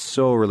like that's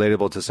so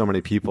relatable to so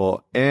many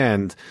people,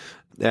 and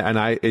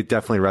it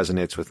definitely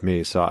resonates with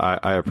me. So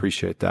I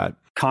appreciate that.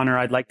 Connor,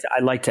 I'd like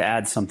to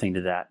add something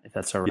to that, if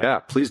that's all right. Yeah,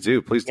 please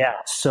do. Please do. Yeah.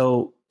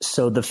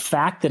 So the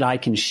fact that I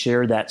can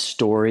share that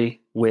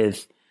story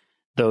with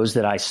those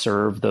that I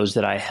serve, those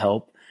that I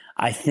help,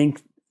 I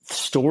think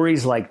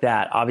stories like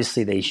that,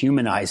 obviously they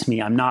humanize me.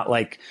 I'm not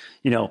like,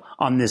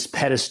 on this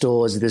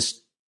pedestal as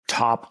this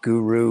top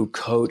guru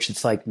coach.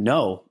 It's like,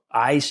 no,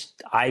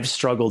 I've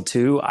struggled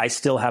too. I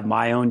still have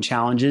my own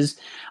challenges.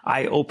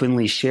 I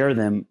openly share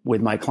them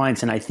with my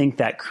clients. And I think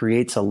that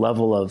creates a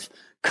level of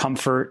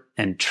comfort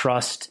and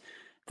trust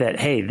that,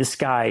 hey, this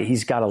guy,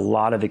 he's got a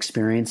lot of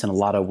experience and a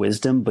lot of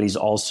wisdom, but he's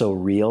also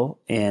real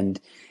and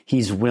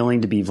he's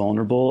willing to be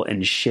vulnerable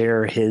and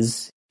share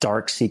his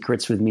dark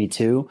secrets with me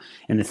too,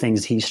 and the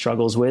things he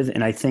struggles with.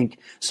 And I think,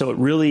 so it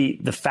really,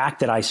 the fact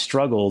that I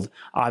struggled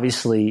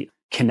obviously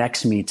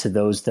connects me to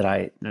those that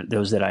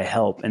I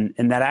help. And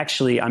that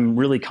actually, I'm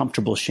really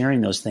comfortable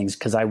sharing those things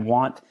because I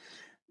want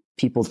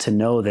people to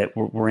know that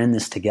we're in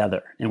this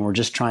together and we're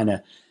just trying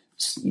to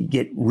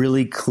get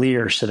really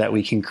clear so that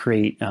we can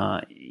create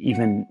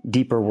even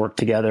deeper work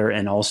together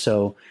and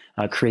also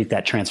create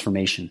that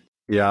transformation.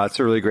 Yeah, it's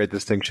a really great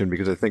distinction,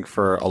 because I think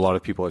for a lot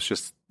of people,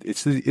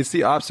 it's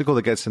the obstacle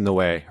that gets in the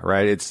way,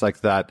 right? It's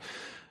like that.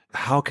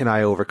 How can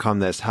I overcome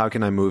this? How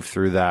can I move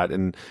through that?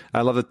 And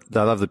I love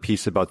the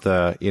piece about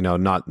the,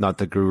 not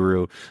the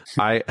guru.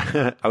 I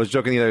was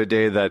joking the other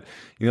day that,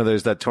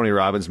 there's that Tony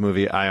Robbins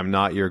movie, I Am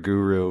Not Your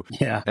Guru.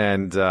 Yeah.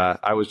 And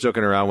I was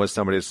joking around with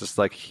somebody. It's just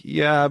like,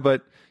 yeah,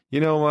 but you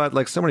know what?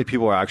 Like, so many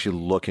people are actually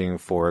looking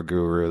for a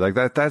guru.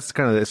 Like that's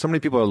kind of, so many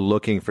people are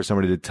looking for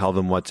somebody to tell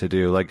them what to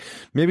do. Like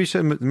maybe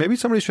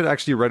somebody should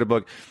actually write a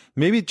book.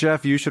 Maybe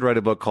Jeff, you should write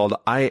a book called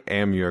I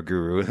Am Your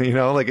Guru.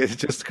 Like it's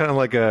just kind of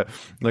like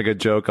a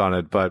joke on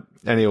it. But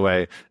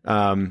Anyway,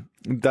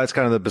 that's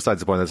kind of besides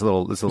the point. That's a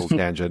little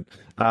tangent.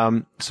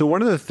 So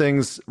one of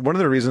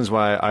the reasons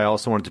why I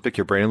also wanted to pick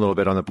your brain a little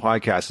bit on the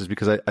podcast is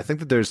because I think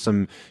that there's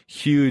some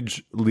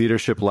huge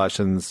leadership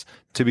lessons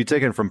to be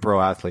taken from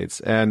pro athletes.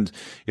 And,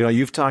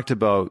 you've talked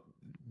about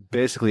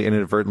basically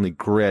inadvertently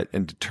grit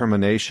and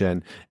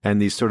determination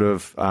and these sort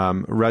of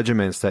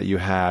regiments that you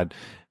had.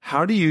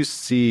 How do you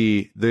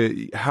see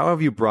how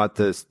have you brought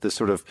this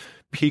sort of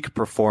peak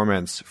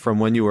performance from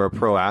when you were a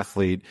pro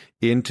athlete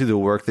into the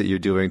work that you're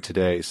doing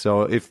today?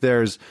 So if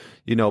there's,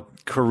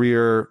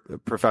 career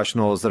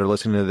professionals that are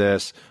listening to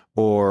this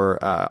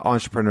or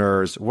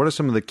entrepreneurs, what are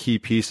some of the key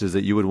pieces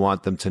that you would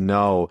want them to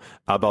know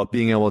about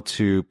being able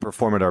to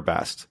perform at our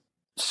best?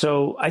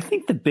 So I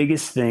think the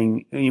biggest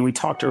thing, we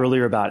talked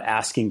earlier about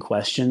asking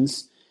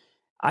questions.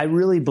 I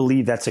really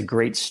believe that's a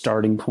great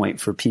starting point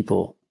for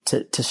people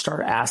to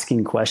start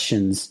asking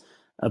questions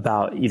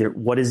about either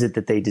what is it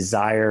that they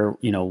desire,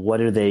 what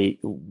do they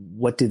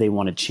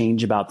want to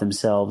change about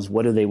themselves?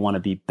 What do they want to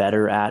be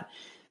better at?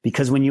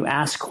 Because when you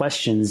ask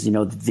questions,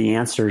 the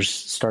answers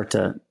start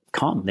to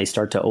come, they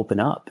start to open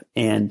up.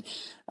 And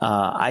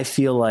I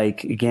feel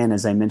like, again,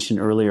 as I mentioned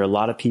earlier, a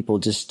lot of people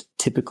just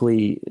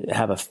typically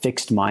have a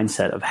fixed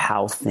mindset of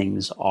how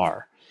things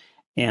are.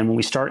 And when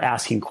we start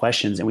asking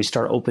questions and we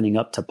start opening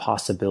up to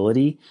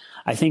possibility,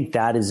 I think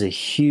that is a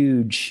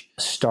huge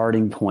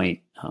starting point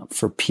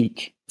for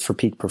peak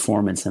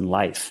performance in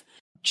life.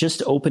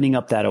 Just opening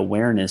up that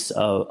awareness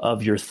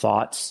of your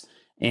thoughts.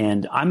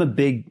 And I'm a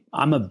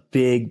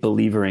big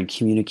believer in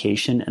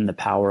communication and the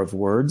power of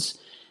words.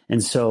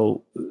 And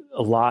so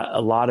a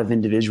lot of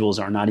individuals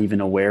are not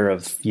even aware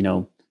of,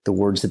 the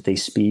words that they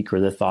speak or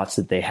the thoughts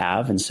that they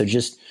have. And so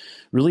just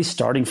really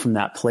starting from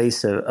that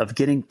place of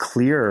getting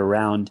clear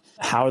around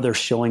how they're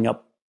showing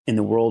up in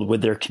the world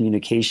with their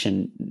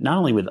communication, not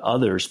only with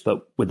others,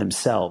 but with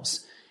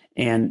themselves.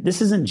 And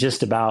this isn't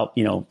just about,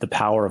 the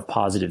power of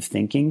positive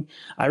thinking.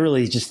 I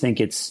really just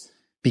think it's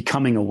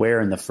becoming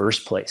aware in the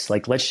first place.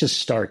 Like, let's just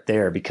start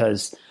there,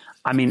 because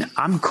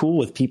I'm cool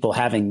with people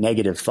having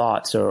negative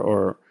thoughts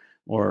or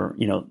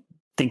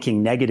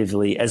thinking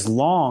negatively, as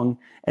long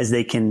as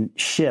they can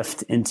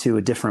shift into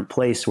a different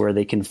place where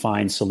they can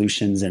find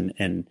solutions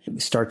and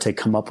start to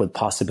come up with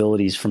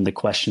possibilities from the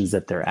questions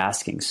that they're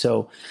asking.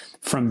 So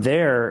from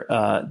there,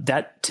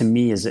 that to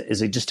me is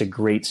just a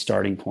great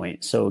starting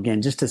point. So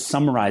again, just to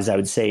summarize, I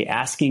would say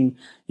asking,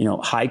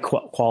 high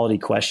quality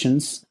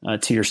questions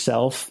to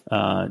yourself,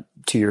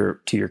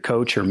 to your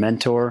coach or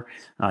mentor,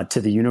 to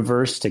the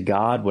universe, to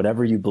God,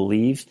 whatever you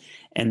believe.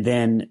 And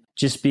then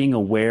just being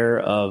aware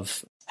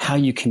of how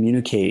you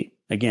communicate,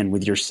 again,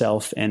 with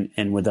yourself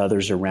and with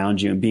others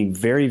around you, and being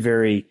very,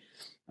 very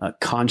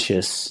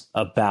conscious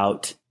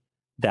about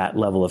that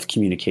level of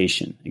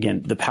communication.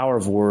 Again, the power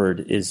of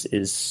word is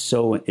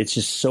it's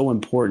just so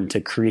important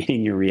to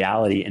creating your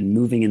reality and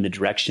moving in the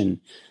direction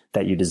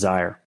that you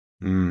desire.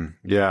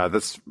 Yeah,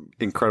 that's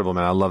incredible,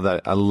 man. I love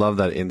that. I love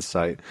that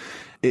insight.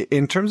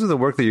 In terms of the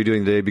work that you're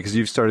doing today, because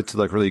you've started to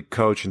really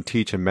coach and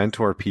teach and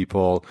mentor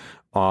people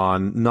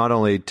on not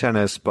only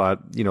tennis, but,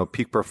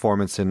 peak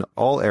performance in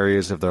all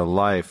areas of their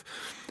life.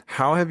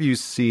 How have you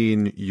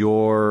seen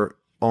your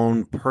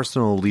own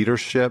personal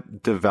leadership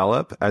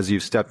develop as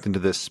you've stepped into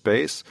this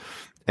space?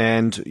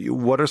 And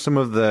what are some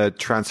of the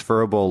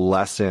transferable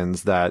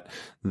lessons that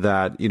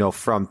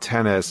from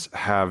tennis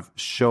have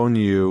shown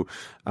you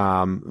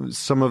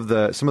some of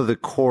the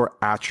core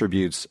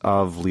attributes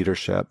of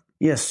leadership?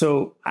 Yeah,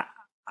 so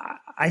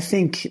I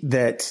think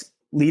that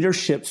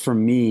leadership for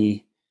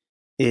me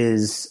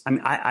is,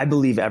 I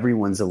believe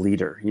everyone's a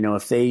leader.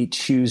 If they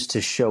choose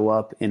to show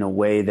up in a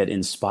way that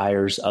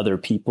inspires other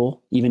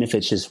people, even if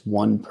it's just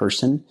one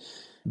person,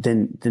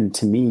 then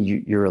to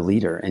me, you're a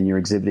leader and you're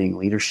exhibiting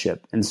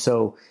leadership. And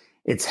so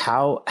it's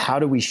how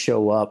do we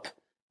show up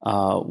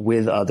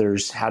with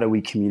others? How do we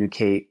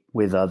communicate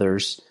with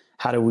others?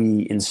 How do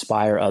we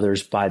inspire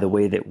others by the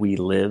way that we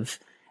live?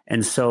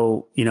 And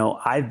so,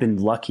 I've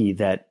been lucky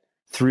that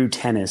through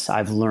tennis,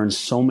 I've learned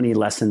so many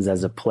lessons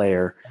as a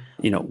player,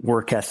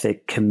 work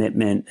ethic,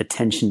 commitment,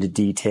 attention to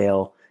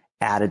detail,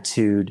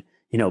 attitude,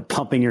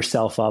 pumping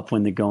yourself up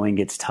when the going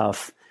gets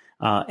tough.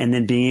 And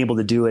then being able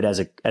to do it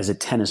as a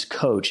tennis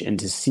coach and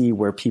to see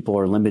where people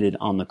are limited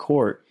on the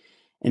court.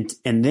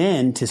 And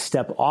then to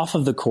step off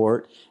of the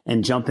court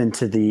and jump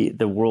into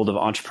the world of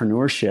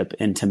entrepreneurship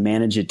and to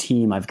manage a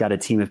team. I've got a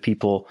team of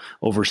people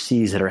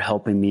overseas that are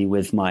helping me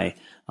with my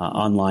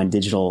online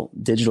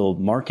digital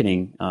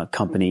marketing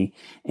company,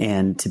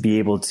 and to be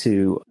able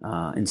to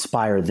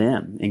inspire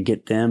them and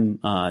get them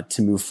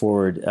to move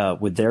forward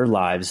with their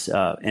lives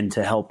and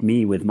to help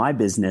me with my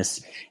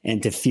business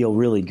and to feel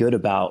really good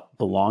about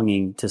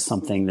belonging to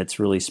something that's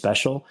really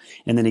special.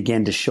 And then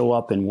again, to show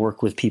up and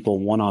work with people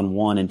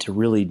one-on-one and to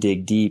really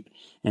dig deep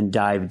and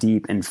dive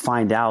deep and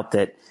find out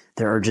that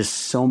there are just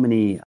so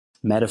many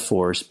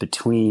metaphors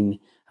between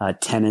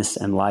tennis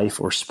and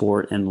life, or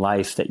sport and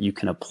life, that you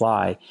can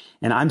apply.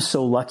 And I'm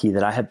so lucky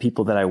that I have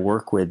people that I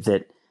work with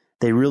that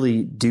they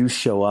really do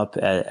show up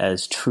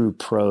as true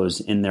pros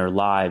in their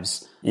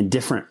lives in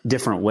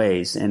different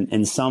ways.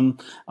 And some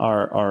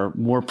are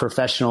more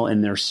professional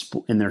in their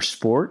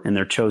sport, in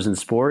their chosen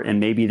sport, and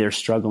maybe they're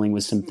struggling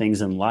with some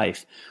things in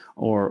life.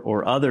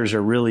 Or others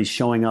are really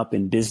showing up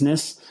in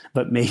business,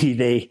 but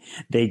maybe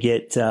they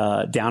get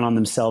down on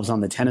themselves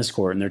on the tennis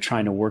court and they're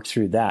trying to work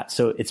through that.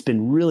 So it's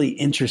been really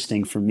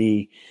interesting for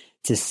me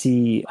to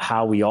see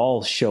how we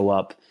all show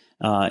up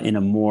in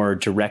a more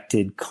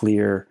directed,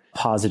 clear,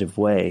 positive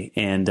way.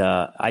 And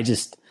I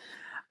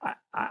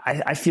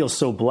feel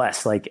so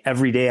blessed. Like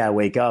every day I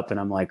wake up and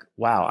I'm like,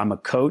 wow, I'm a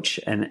coach.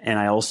 And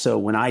I also,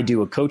 when I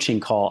do a coaching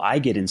call, I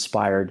get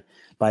inspired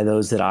by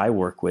those that I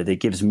work with. It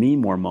gives me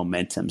more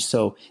momentum.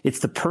 So it's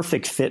the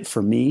perfect fit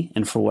for me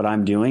and for what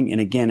I'm doing. And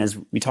again, as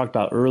we talked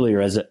about earlier,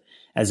 as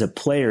a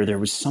player, there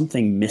was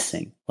something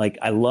missing. Like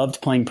I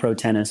loved playing pro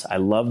tennis. I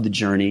loved the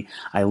journey.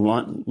 I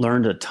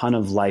learned a ton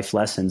of life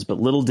lessons, but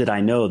little did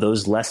I know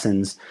those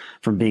lessons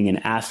from being an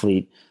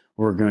athlete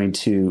were going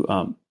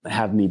to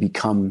have me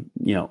become,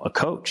 a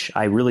coach.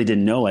 I really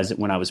didn't know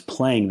when I was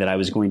playing that I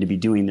was going to be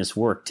doing this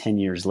work 10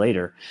 years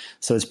later.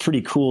 So it's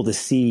pretty cool to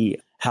see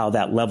how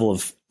that level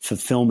of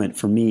fulfillment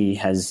for me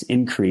has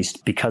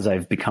increased because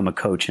I've become a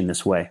coach in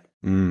this way.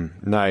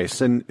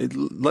 Nice. And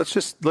let's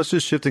just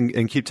shift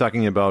and keep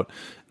talking about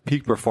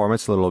peak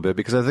performance a little bit,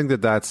 because I think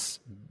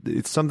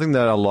it's something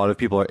that a lot of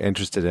people are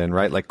interested in,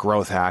 right? Like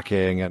growth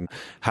hacking and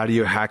how do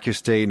you hack your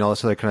state and all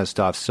this other kind of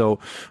stuff. So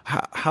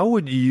how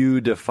would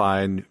you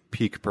define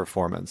peak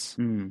performance?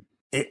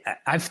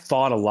 I've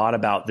thought a lot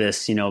about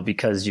this,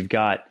 because you've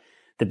got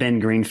the Ben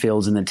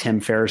Greenfields and the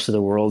Tim Ferriss of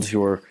the world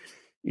who are,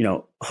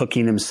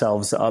 hooking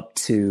themselves up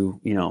to,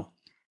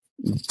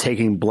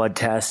 taking blood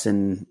tests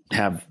and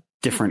have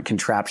different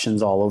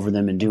contraptions all over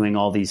them and doing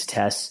all these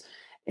tests.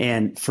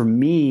 And for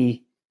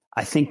me,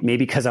 I think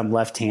maybe because I'm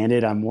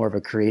left-handed, I'm more of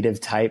a creative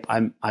type.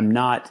 I'm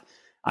not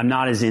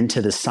as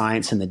into the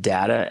science and the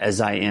data as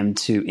I am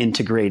to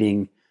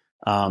integrating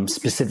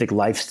specific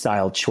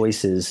lifestyle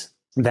choices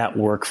that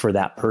work for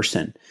that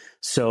person.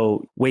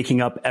 So waking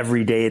up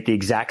every day at the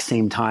exact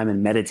same time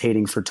and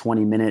meditating for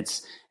 20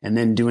 minutes and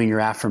then doing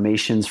your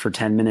affirmations for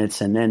 10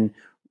 minutes and then,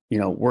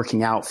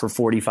 working out for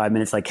 45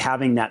 minutes, like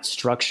having that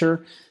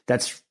structure,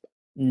 that's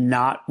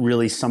not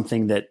really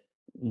something that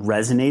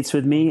resonates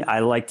with me. I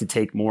like to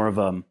take more of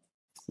a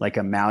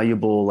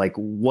malleable, like,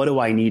 what do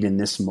I need in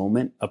this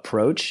moment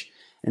approach?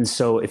 And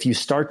so if you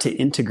start to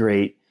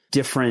integrate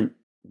different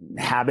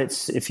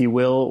habits, if you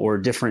will, or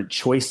different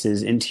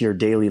choices into your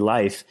daily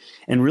life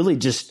and really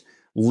just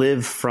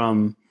live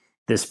from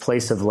this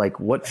place of like,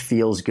 what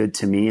feels good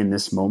to me in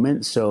this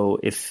moment. So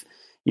if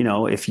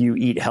you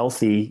eat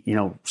healthy,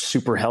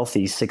 super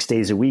healthy 6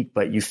 days a week,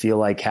 but you feel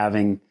like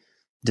having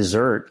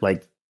dessert,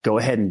 like go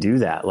ahead and do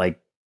that.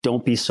 Like,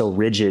 don't be so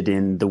rigid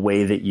in the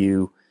way that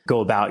you go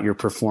about your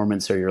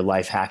performance or your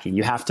life hacking.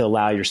 You have to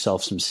allow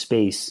yourself some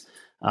space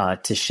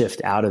to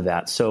shift out of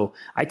that. So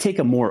I take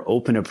a more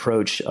open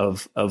approach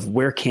of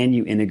where can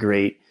you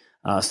integrate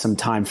some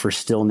time for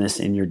stillness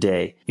in your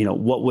day?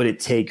 What would it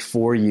take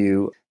for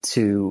you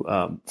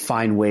to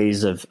find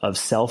ways of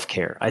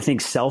self-care? I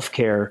think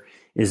self-care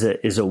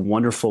is a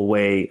wonderful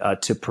way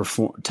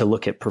to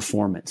look at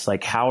performance.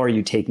 Like, how are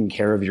you taking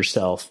care of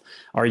yourself?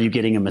 Are you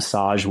getting a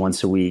massage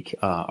once a week?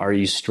 Are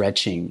you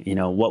stretching?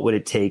 What would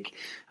it take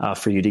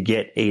for you to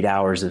get 8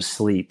 hours of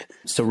sleep?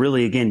 So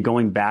really, again,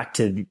 going back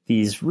to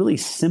these really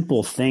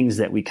simple things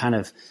that we kind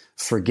of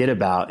forget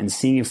about and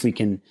seeing if we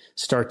can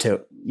start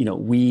to,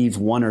 weave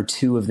one or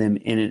two of them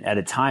in it at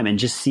a time and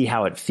just see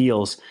how it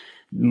feels.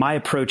 My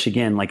approach,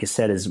 again, like I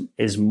said,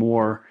 is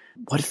more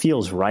what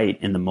feels right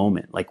in the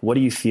moment. Like, what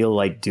do you feel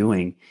like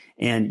doing?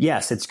 And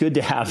yes, it's good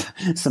to have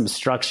some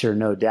structure,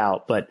 no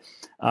doubt. But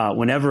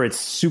whenever it's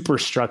super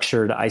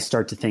structured, I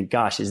start to think,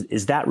 gosh,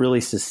 is that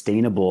really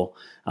sustainable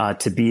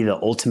to be the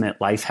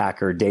ultimate life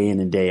hacker day in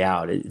and day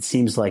out? It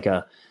seems like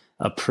a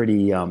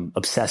pretty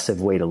obsessive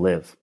way to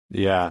live.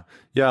 Yeah.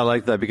 I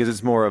like that because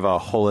it's more of a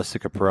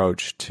holistic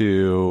approach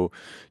to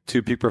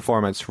peak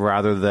performance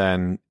rather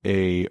than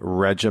a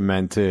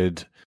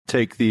regimented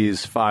take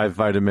these 5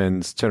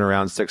 vitamins, turn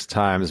around 6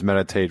 times,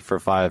 meditate for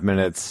 5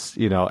 minutes,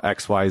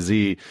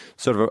 XYZ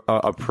sort of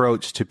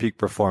approach to peak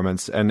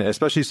performance. And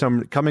especially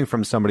coming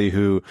from somebody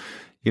who,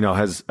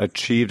 has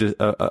achieved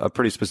a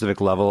pretty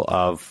specific level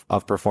of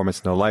performance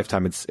in their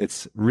lifetime.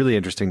 It's really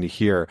interesting to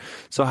hear.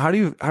 So how do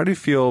you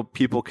feel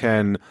people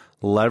can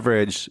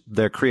leverage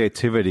their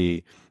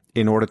creativity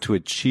in order to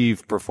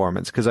achieve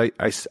performance? Because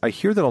I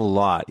hear that a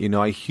lot.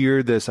 I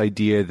hear this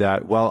idea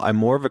that, well, I'm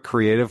more of a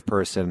creative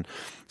person,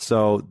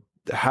 so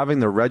having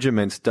the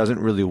regiments doesn't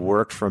really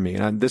work for me.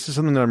 And this is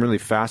something that I'm really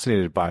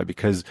fascinated by,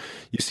 because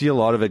you see a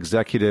lot of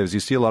executives, you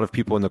see a lot of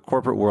people in the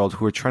corporate world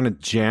who are trying to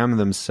jam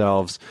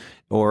themselves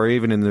or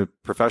even in the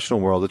professional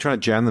world, they're trying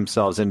to jam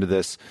themselves into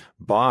this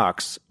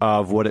box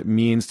of what it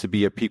means to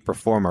be a peak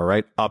performer,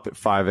 right? Up at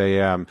 5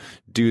 a.m.,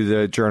 do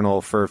the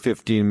journal for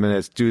 15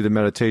 minutes, do the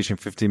meditation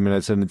 15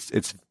 minutes, and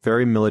it's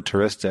very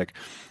militaristic.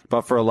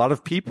 But for a lot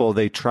of people,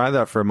 they try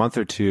that for a month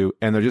or two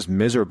and they're just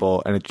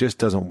miserable and it just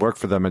doesn't work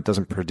for them. It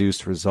doesn't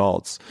produce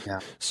results. Yeah.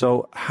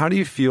 So how do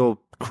you feel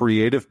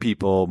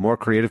more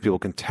creative people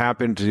can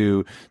tap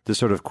into the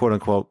sort of quote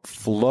unquote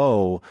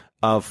flow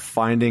of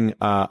finding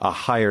a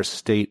higher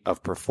state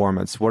of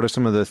performance? What are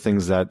some of the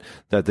things that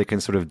they can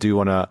sort of do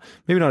on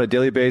maybe not a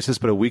daily basis,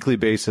 but a weekly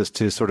basis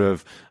to sort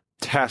of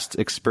test,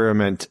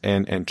 experiment,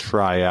 and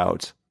try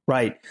out?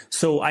 Right.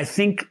 So I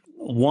think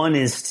one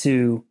is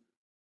to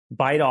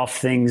bite off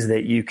things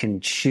that you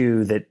can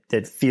chew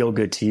that feel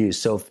good to you.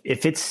 So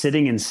if it's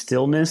sitting in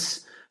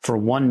stillness for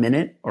 1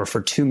 minute or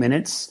for 2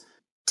 minutes,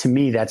 to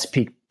me, that's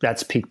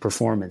peak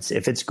performance.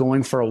 If it's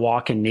going for a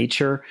walk in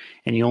nature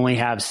and you only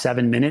have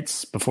 7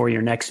 minutes before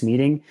your next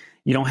meeting,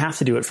 you don't have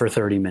to do it for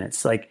 30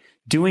 minutes. Like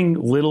doing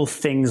little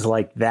things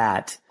like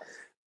that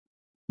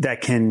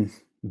can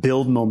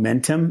build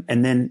momentum.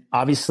 And then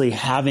obviously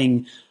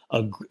having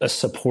a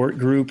support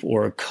group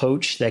or a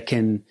coach that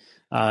can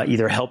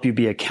either help you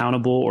be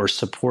accountable or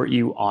support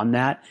you on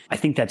that. I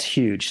think that's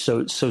huge.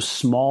 So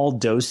small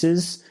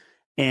doses.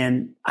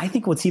 And I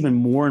think what's even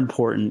more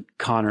important,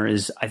 Connor,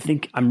 is I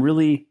think I'm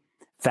really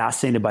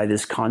fascinated by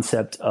this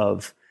concept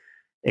of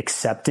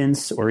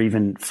acceptance or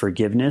even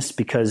forgiveness,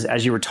 because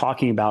as you were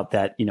talking about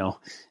that,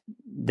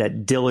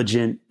 that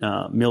diligent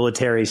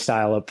military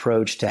style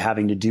approach to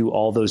having to do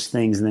all those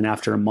things. And then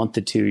after a month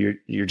or two,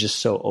 you're just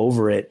so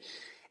over it.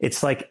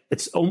 It's like,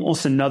 it's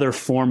almost another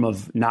form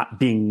of not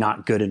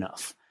good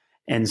enough.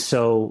 And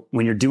so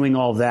when you're doing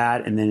all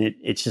that, and then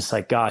it's just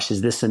like, gosh,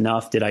 is this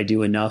enough? Did I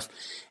do enough?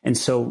 And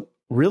so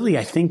really,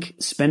 I think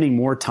spending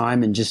more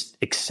time and just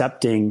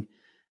accepting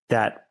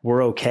that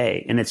we're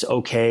okay, and it's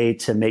okay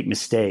to make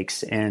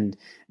mistakes, and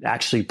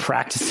actually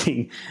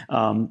practicing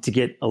to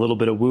get a little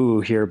bit of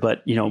woo-woo here,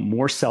 but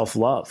more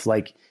self-love.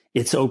 Like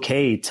it's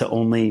okay to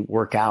only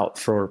work out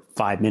for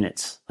 5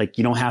 minutes. Like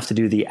you don't have to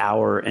do the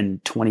hour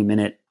and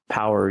 20-minute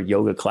power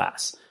yoga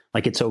class.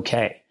 Like it's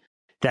okay.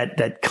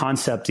 That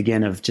concept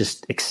again of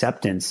just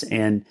acceptance.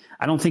 And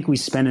I don't think we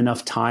spend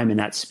enough time in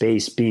that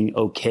space being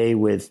okay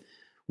with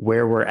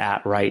where we're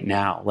at right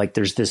now. Like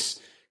there's this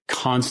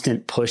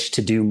constant push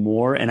to do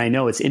more. And I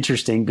know it's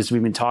interesting because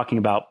we've been talking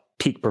about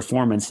peak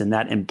performance, and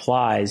that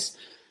implies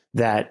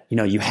that,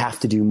 you have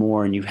to do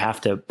more and you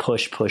have to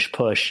push.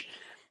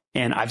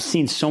 And I've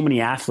seen so many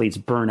athletes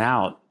burn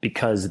out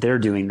because they're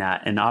doing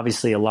that. And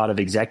obviously a lot of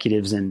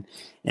executives and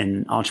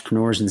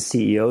entrepreneurs and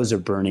CEOs are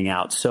burning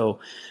out. So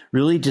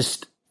really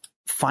just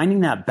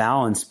finding that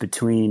balance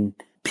between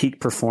peak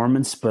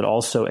performance, but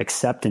also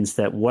acceptance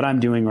that what I'm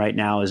doing right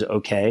now is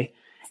okay.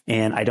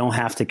 And I don't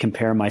have to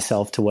compare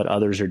myself to what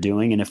others are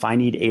doing. And if I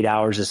need 8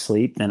 hours of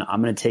sleep, then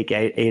I'm going to take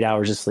 8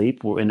 hours of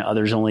sleep when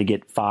others only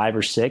get 5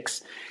 or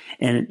 6.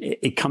 And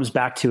it comes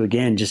back to,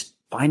 again, just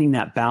finding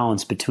that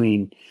balance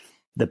between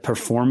the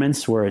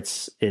performance where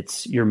it's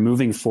you're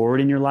moving forward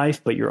in your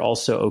life, but you're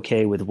also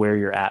okay with where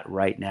you're at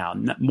right now,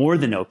 more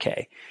than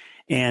okay.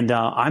 And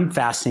I'm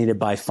fascinated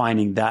by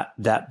finding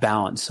that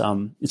balance.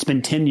 It's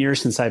been 10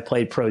 years since I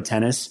played pro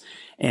tennis,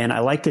 and I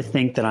like to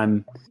think that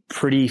I'm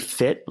pretty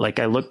fit. Like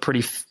I look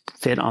pretty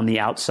fit on the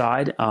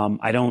outside.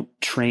 I don't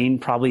train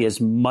probably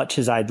as much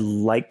as I'd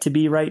like to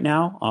be right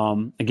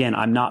now. Again,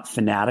 I'm not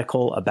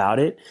fanatical about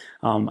it.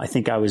 I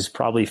think I was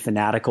probably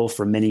fanatical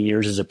for many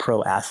years as a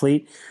pro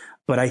athlete,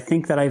 but I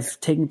think that I've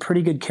taken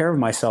pretty good care of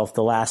myself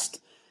the last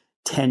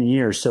 10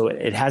 years. So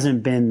it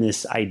hasn't been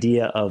this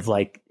idea of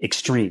like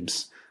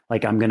extremes.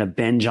 Like I'm going to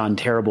binge on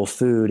terrible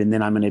food and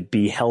then I'm going to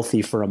be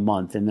healthy for a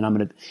month. And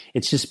then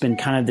it's just been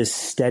kind of this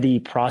steady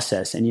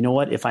process. And you know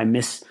what? If I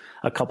miss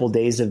a couple of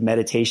days of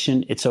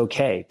meditation, it's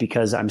okay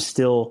because I'm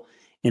still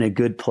in a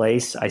good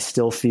place. I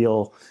still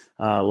feel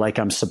like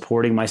I'm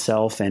supporting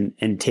myself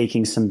and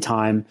taking some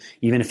time,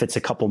 even if it's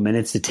a couple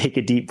minutes, to take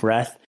a deep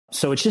breath.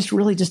 So it's just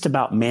really just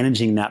about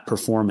managing that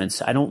performance.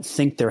 I don't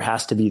think there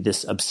has to be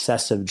this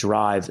obsessive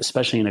drive,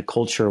 especially in a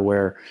culture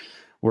where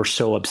we're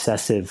so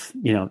obsessive,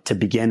 to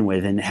begin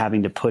with, and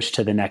having to push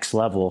to the next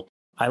level.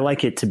 I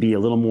like it to be a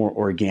little more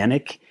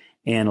organic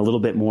and a little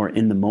bit more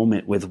in the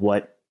moment with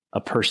what a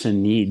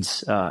person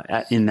needs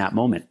in that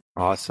moment.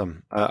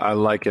 Awesome. I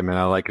like it, man.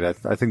 I like it.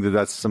 I think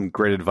that's some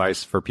great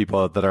advice for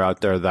people that are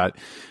out there that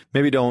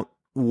maybe don't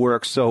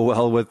work so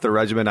well with the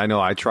regimen. I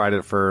know I tried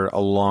it for a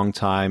long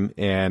time,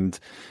 and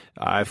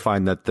I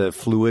find that the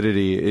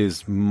fluidity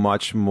is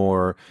much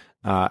more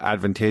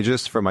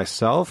advantageous for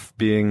myself,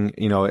 being,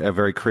 a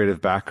very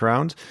creative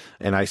background,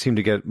 and I seem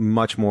to get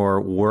much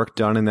more work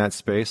done in that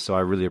space. So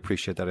I really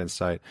appreciate that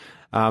insight.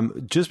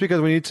 Just because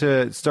we need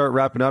to start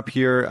wrapping up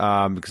here,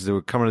 because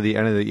we're coming to the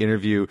end of the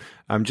interview,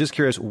 I'm just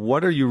curious,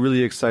 what are you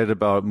really excited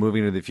about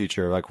moving into the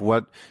future? Like,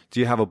 what do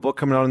you have a book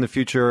coming out in the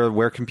future?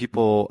 Where can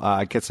people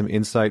get some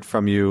insight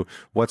from you?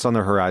 What's on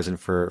the horizon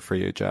for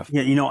you, Jeff?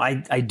 Yeah,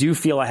 I do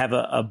feel I have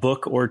a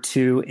book or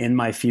two in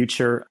my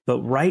future, but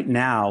right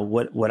now,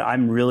 what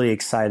I'm really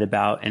excited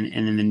about and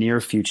in the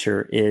near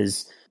future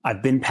is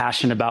I've been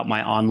passionate about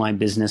my online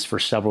business for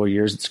several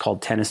years. It's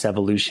called Tennis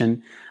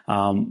Evolution.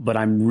 But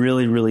I'm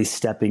really, really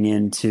stepping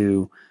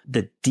into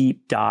the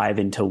deep dive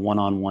into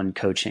one-on-one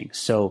coaching.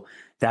 So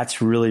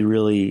that's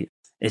really,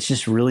 it's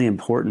just really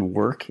important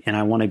work. And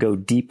I want to go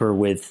deeper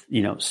with,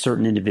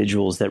 certain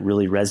individuals that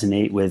really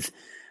resonate with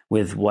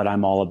what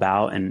I'm all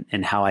about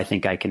and how I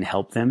think I can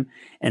help them.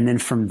 And then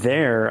from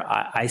there,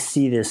 I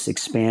see this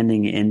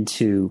expanding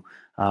into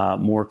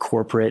more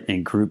corporate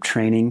and group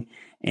training.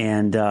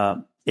 And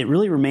it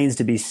really remains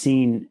to be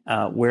seen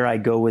where I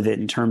go with it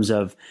in terms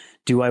of,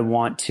 do I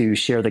want to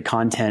share the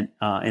content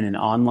in an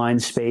online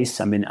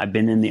space? I mean, I've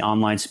been in the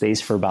online space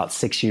for about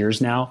 6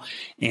 years now.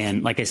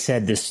 And like I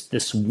said,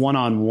 this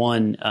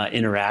one-on-one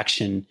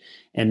interaction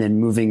and then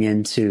moving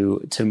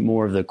into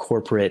more of the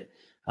corporate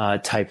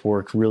type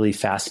work really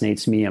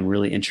fascinates me. I'm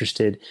really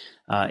interested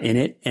in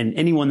it. And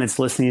anyone that's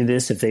listening to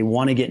this, if they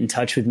want to get in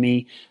touch with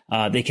me,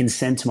 they can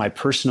send to my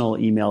personal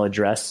email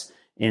address.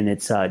 And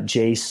it's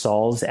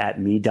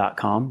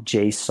jsalz@me.com,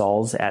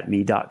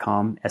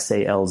 jsalz@me.com,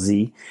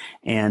 SALZ.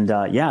 And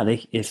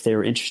if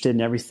they're interested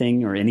in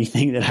everything or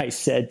anything that I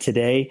said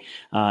today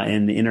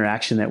and the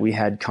interaction that we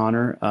had,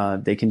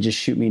 Connor, they can just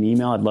shoot me an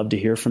email. I'd love to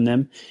hear from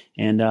them.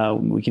 And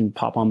we can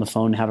pop on the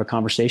phone and have a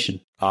conversation.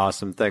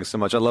 Awesome. Thanks so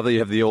much. I love that you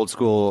have the old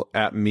school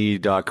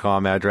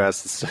 @me.com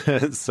address.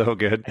 It's so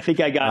good. I think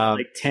I got it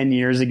like 10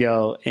 years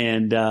ago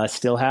and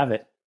still have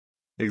it.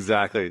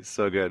 Exactly.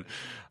 So good.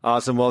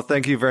 Awesome. Well,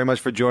 thank you very much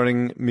for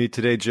joining me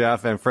today,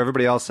 Jeff. And for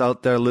everybody else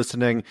out there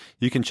listening,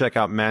 you can check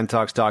out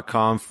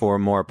mantalks.com for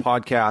more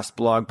podcasts,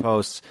 blog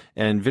posts,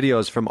 and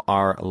videos from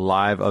our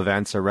live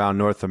events around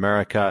North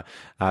America.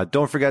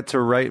 Don't forget to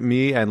write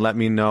me and let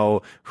me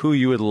know who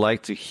you would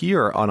like to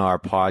hear on our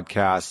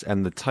podcast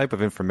and the type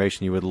of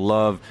information you would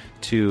love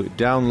to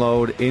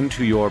download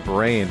into your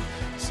brain.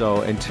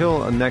 So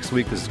until next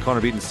week, this is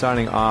Connor Beaton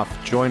signing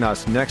off. Join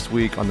us next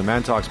week on the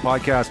Man Talks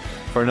podcast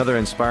for another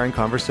inspiring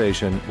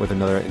conversation with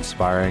another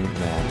inspiring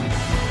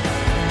man.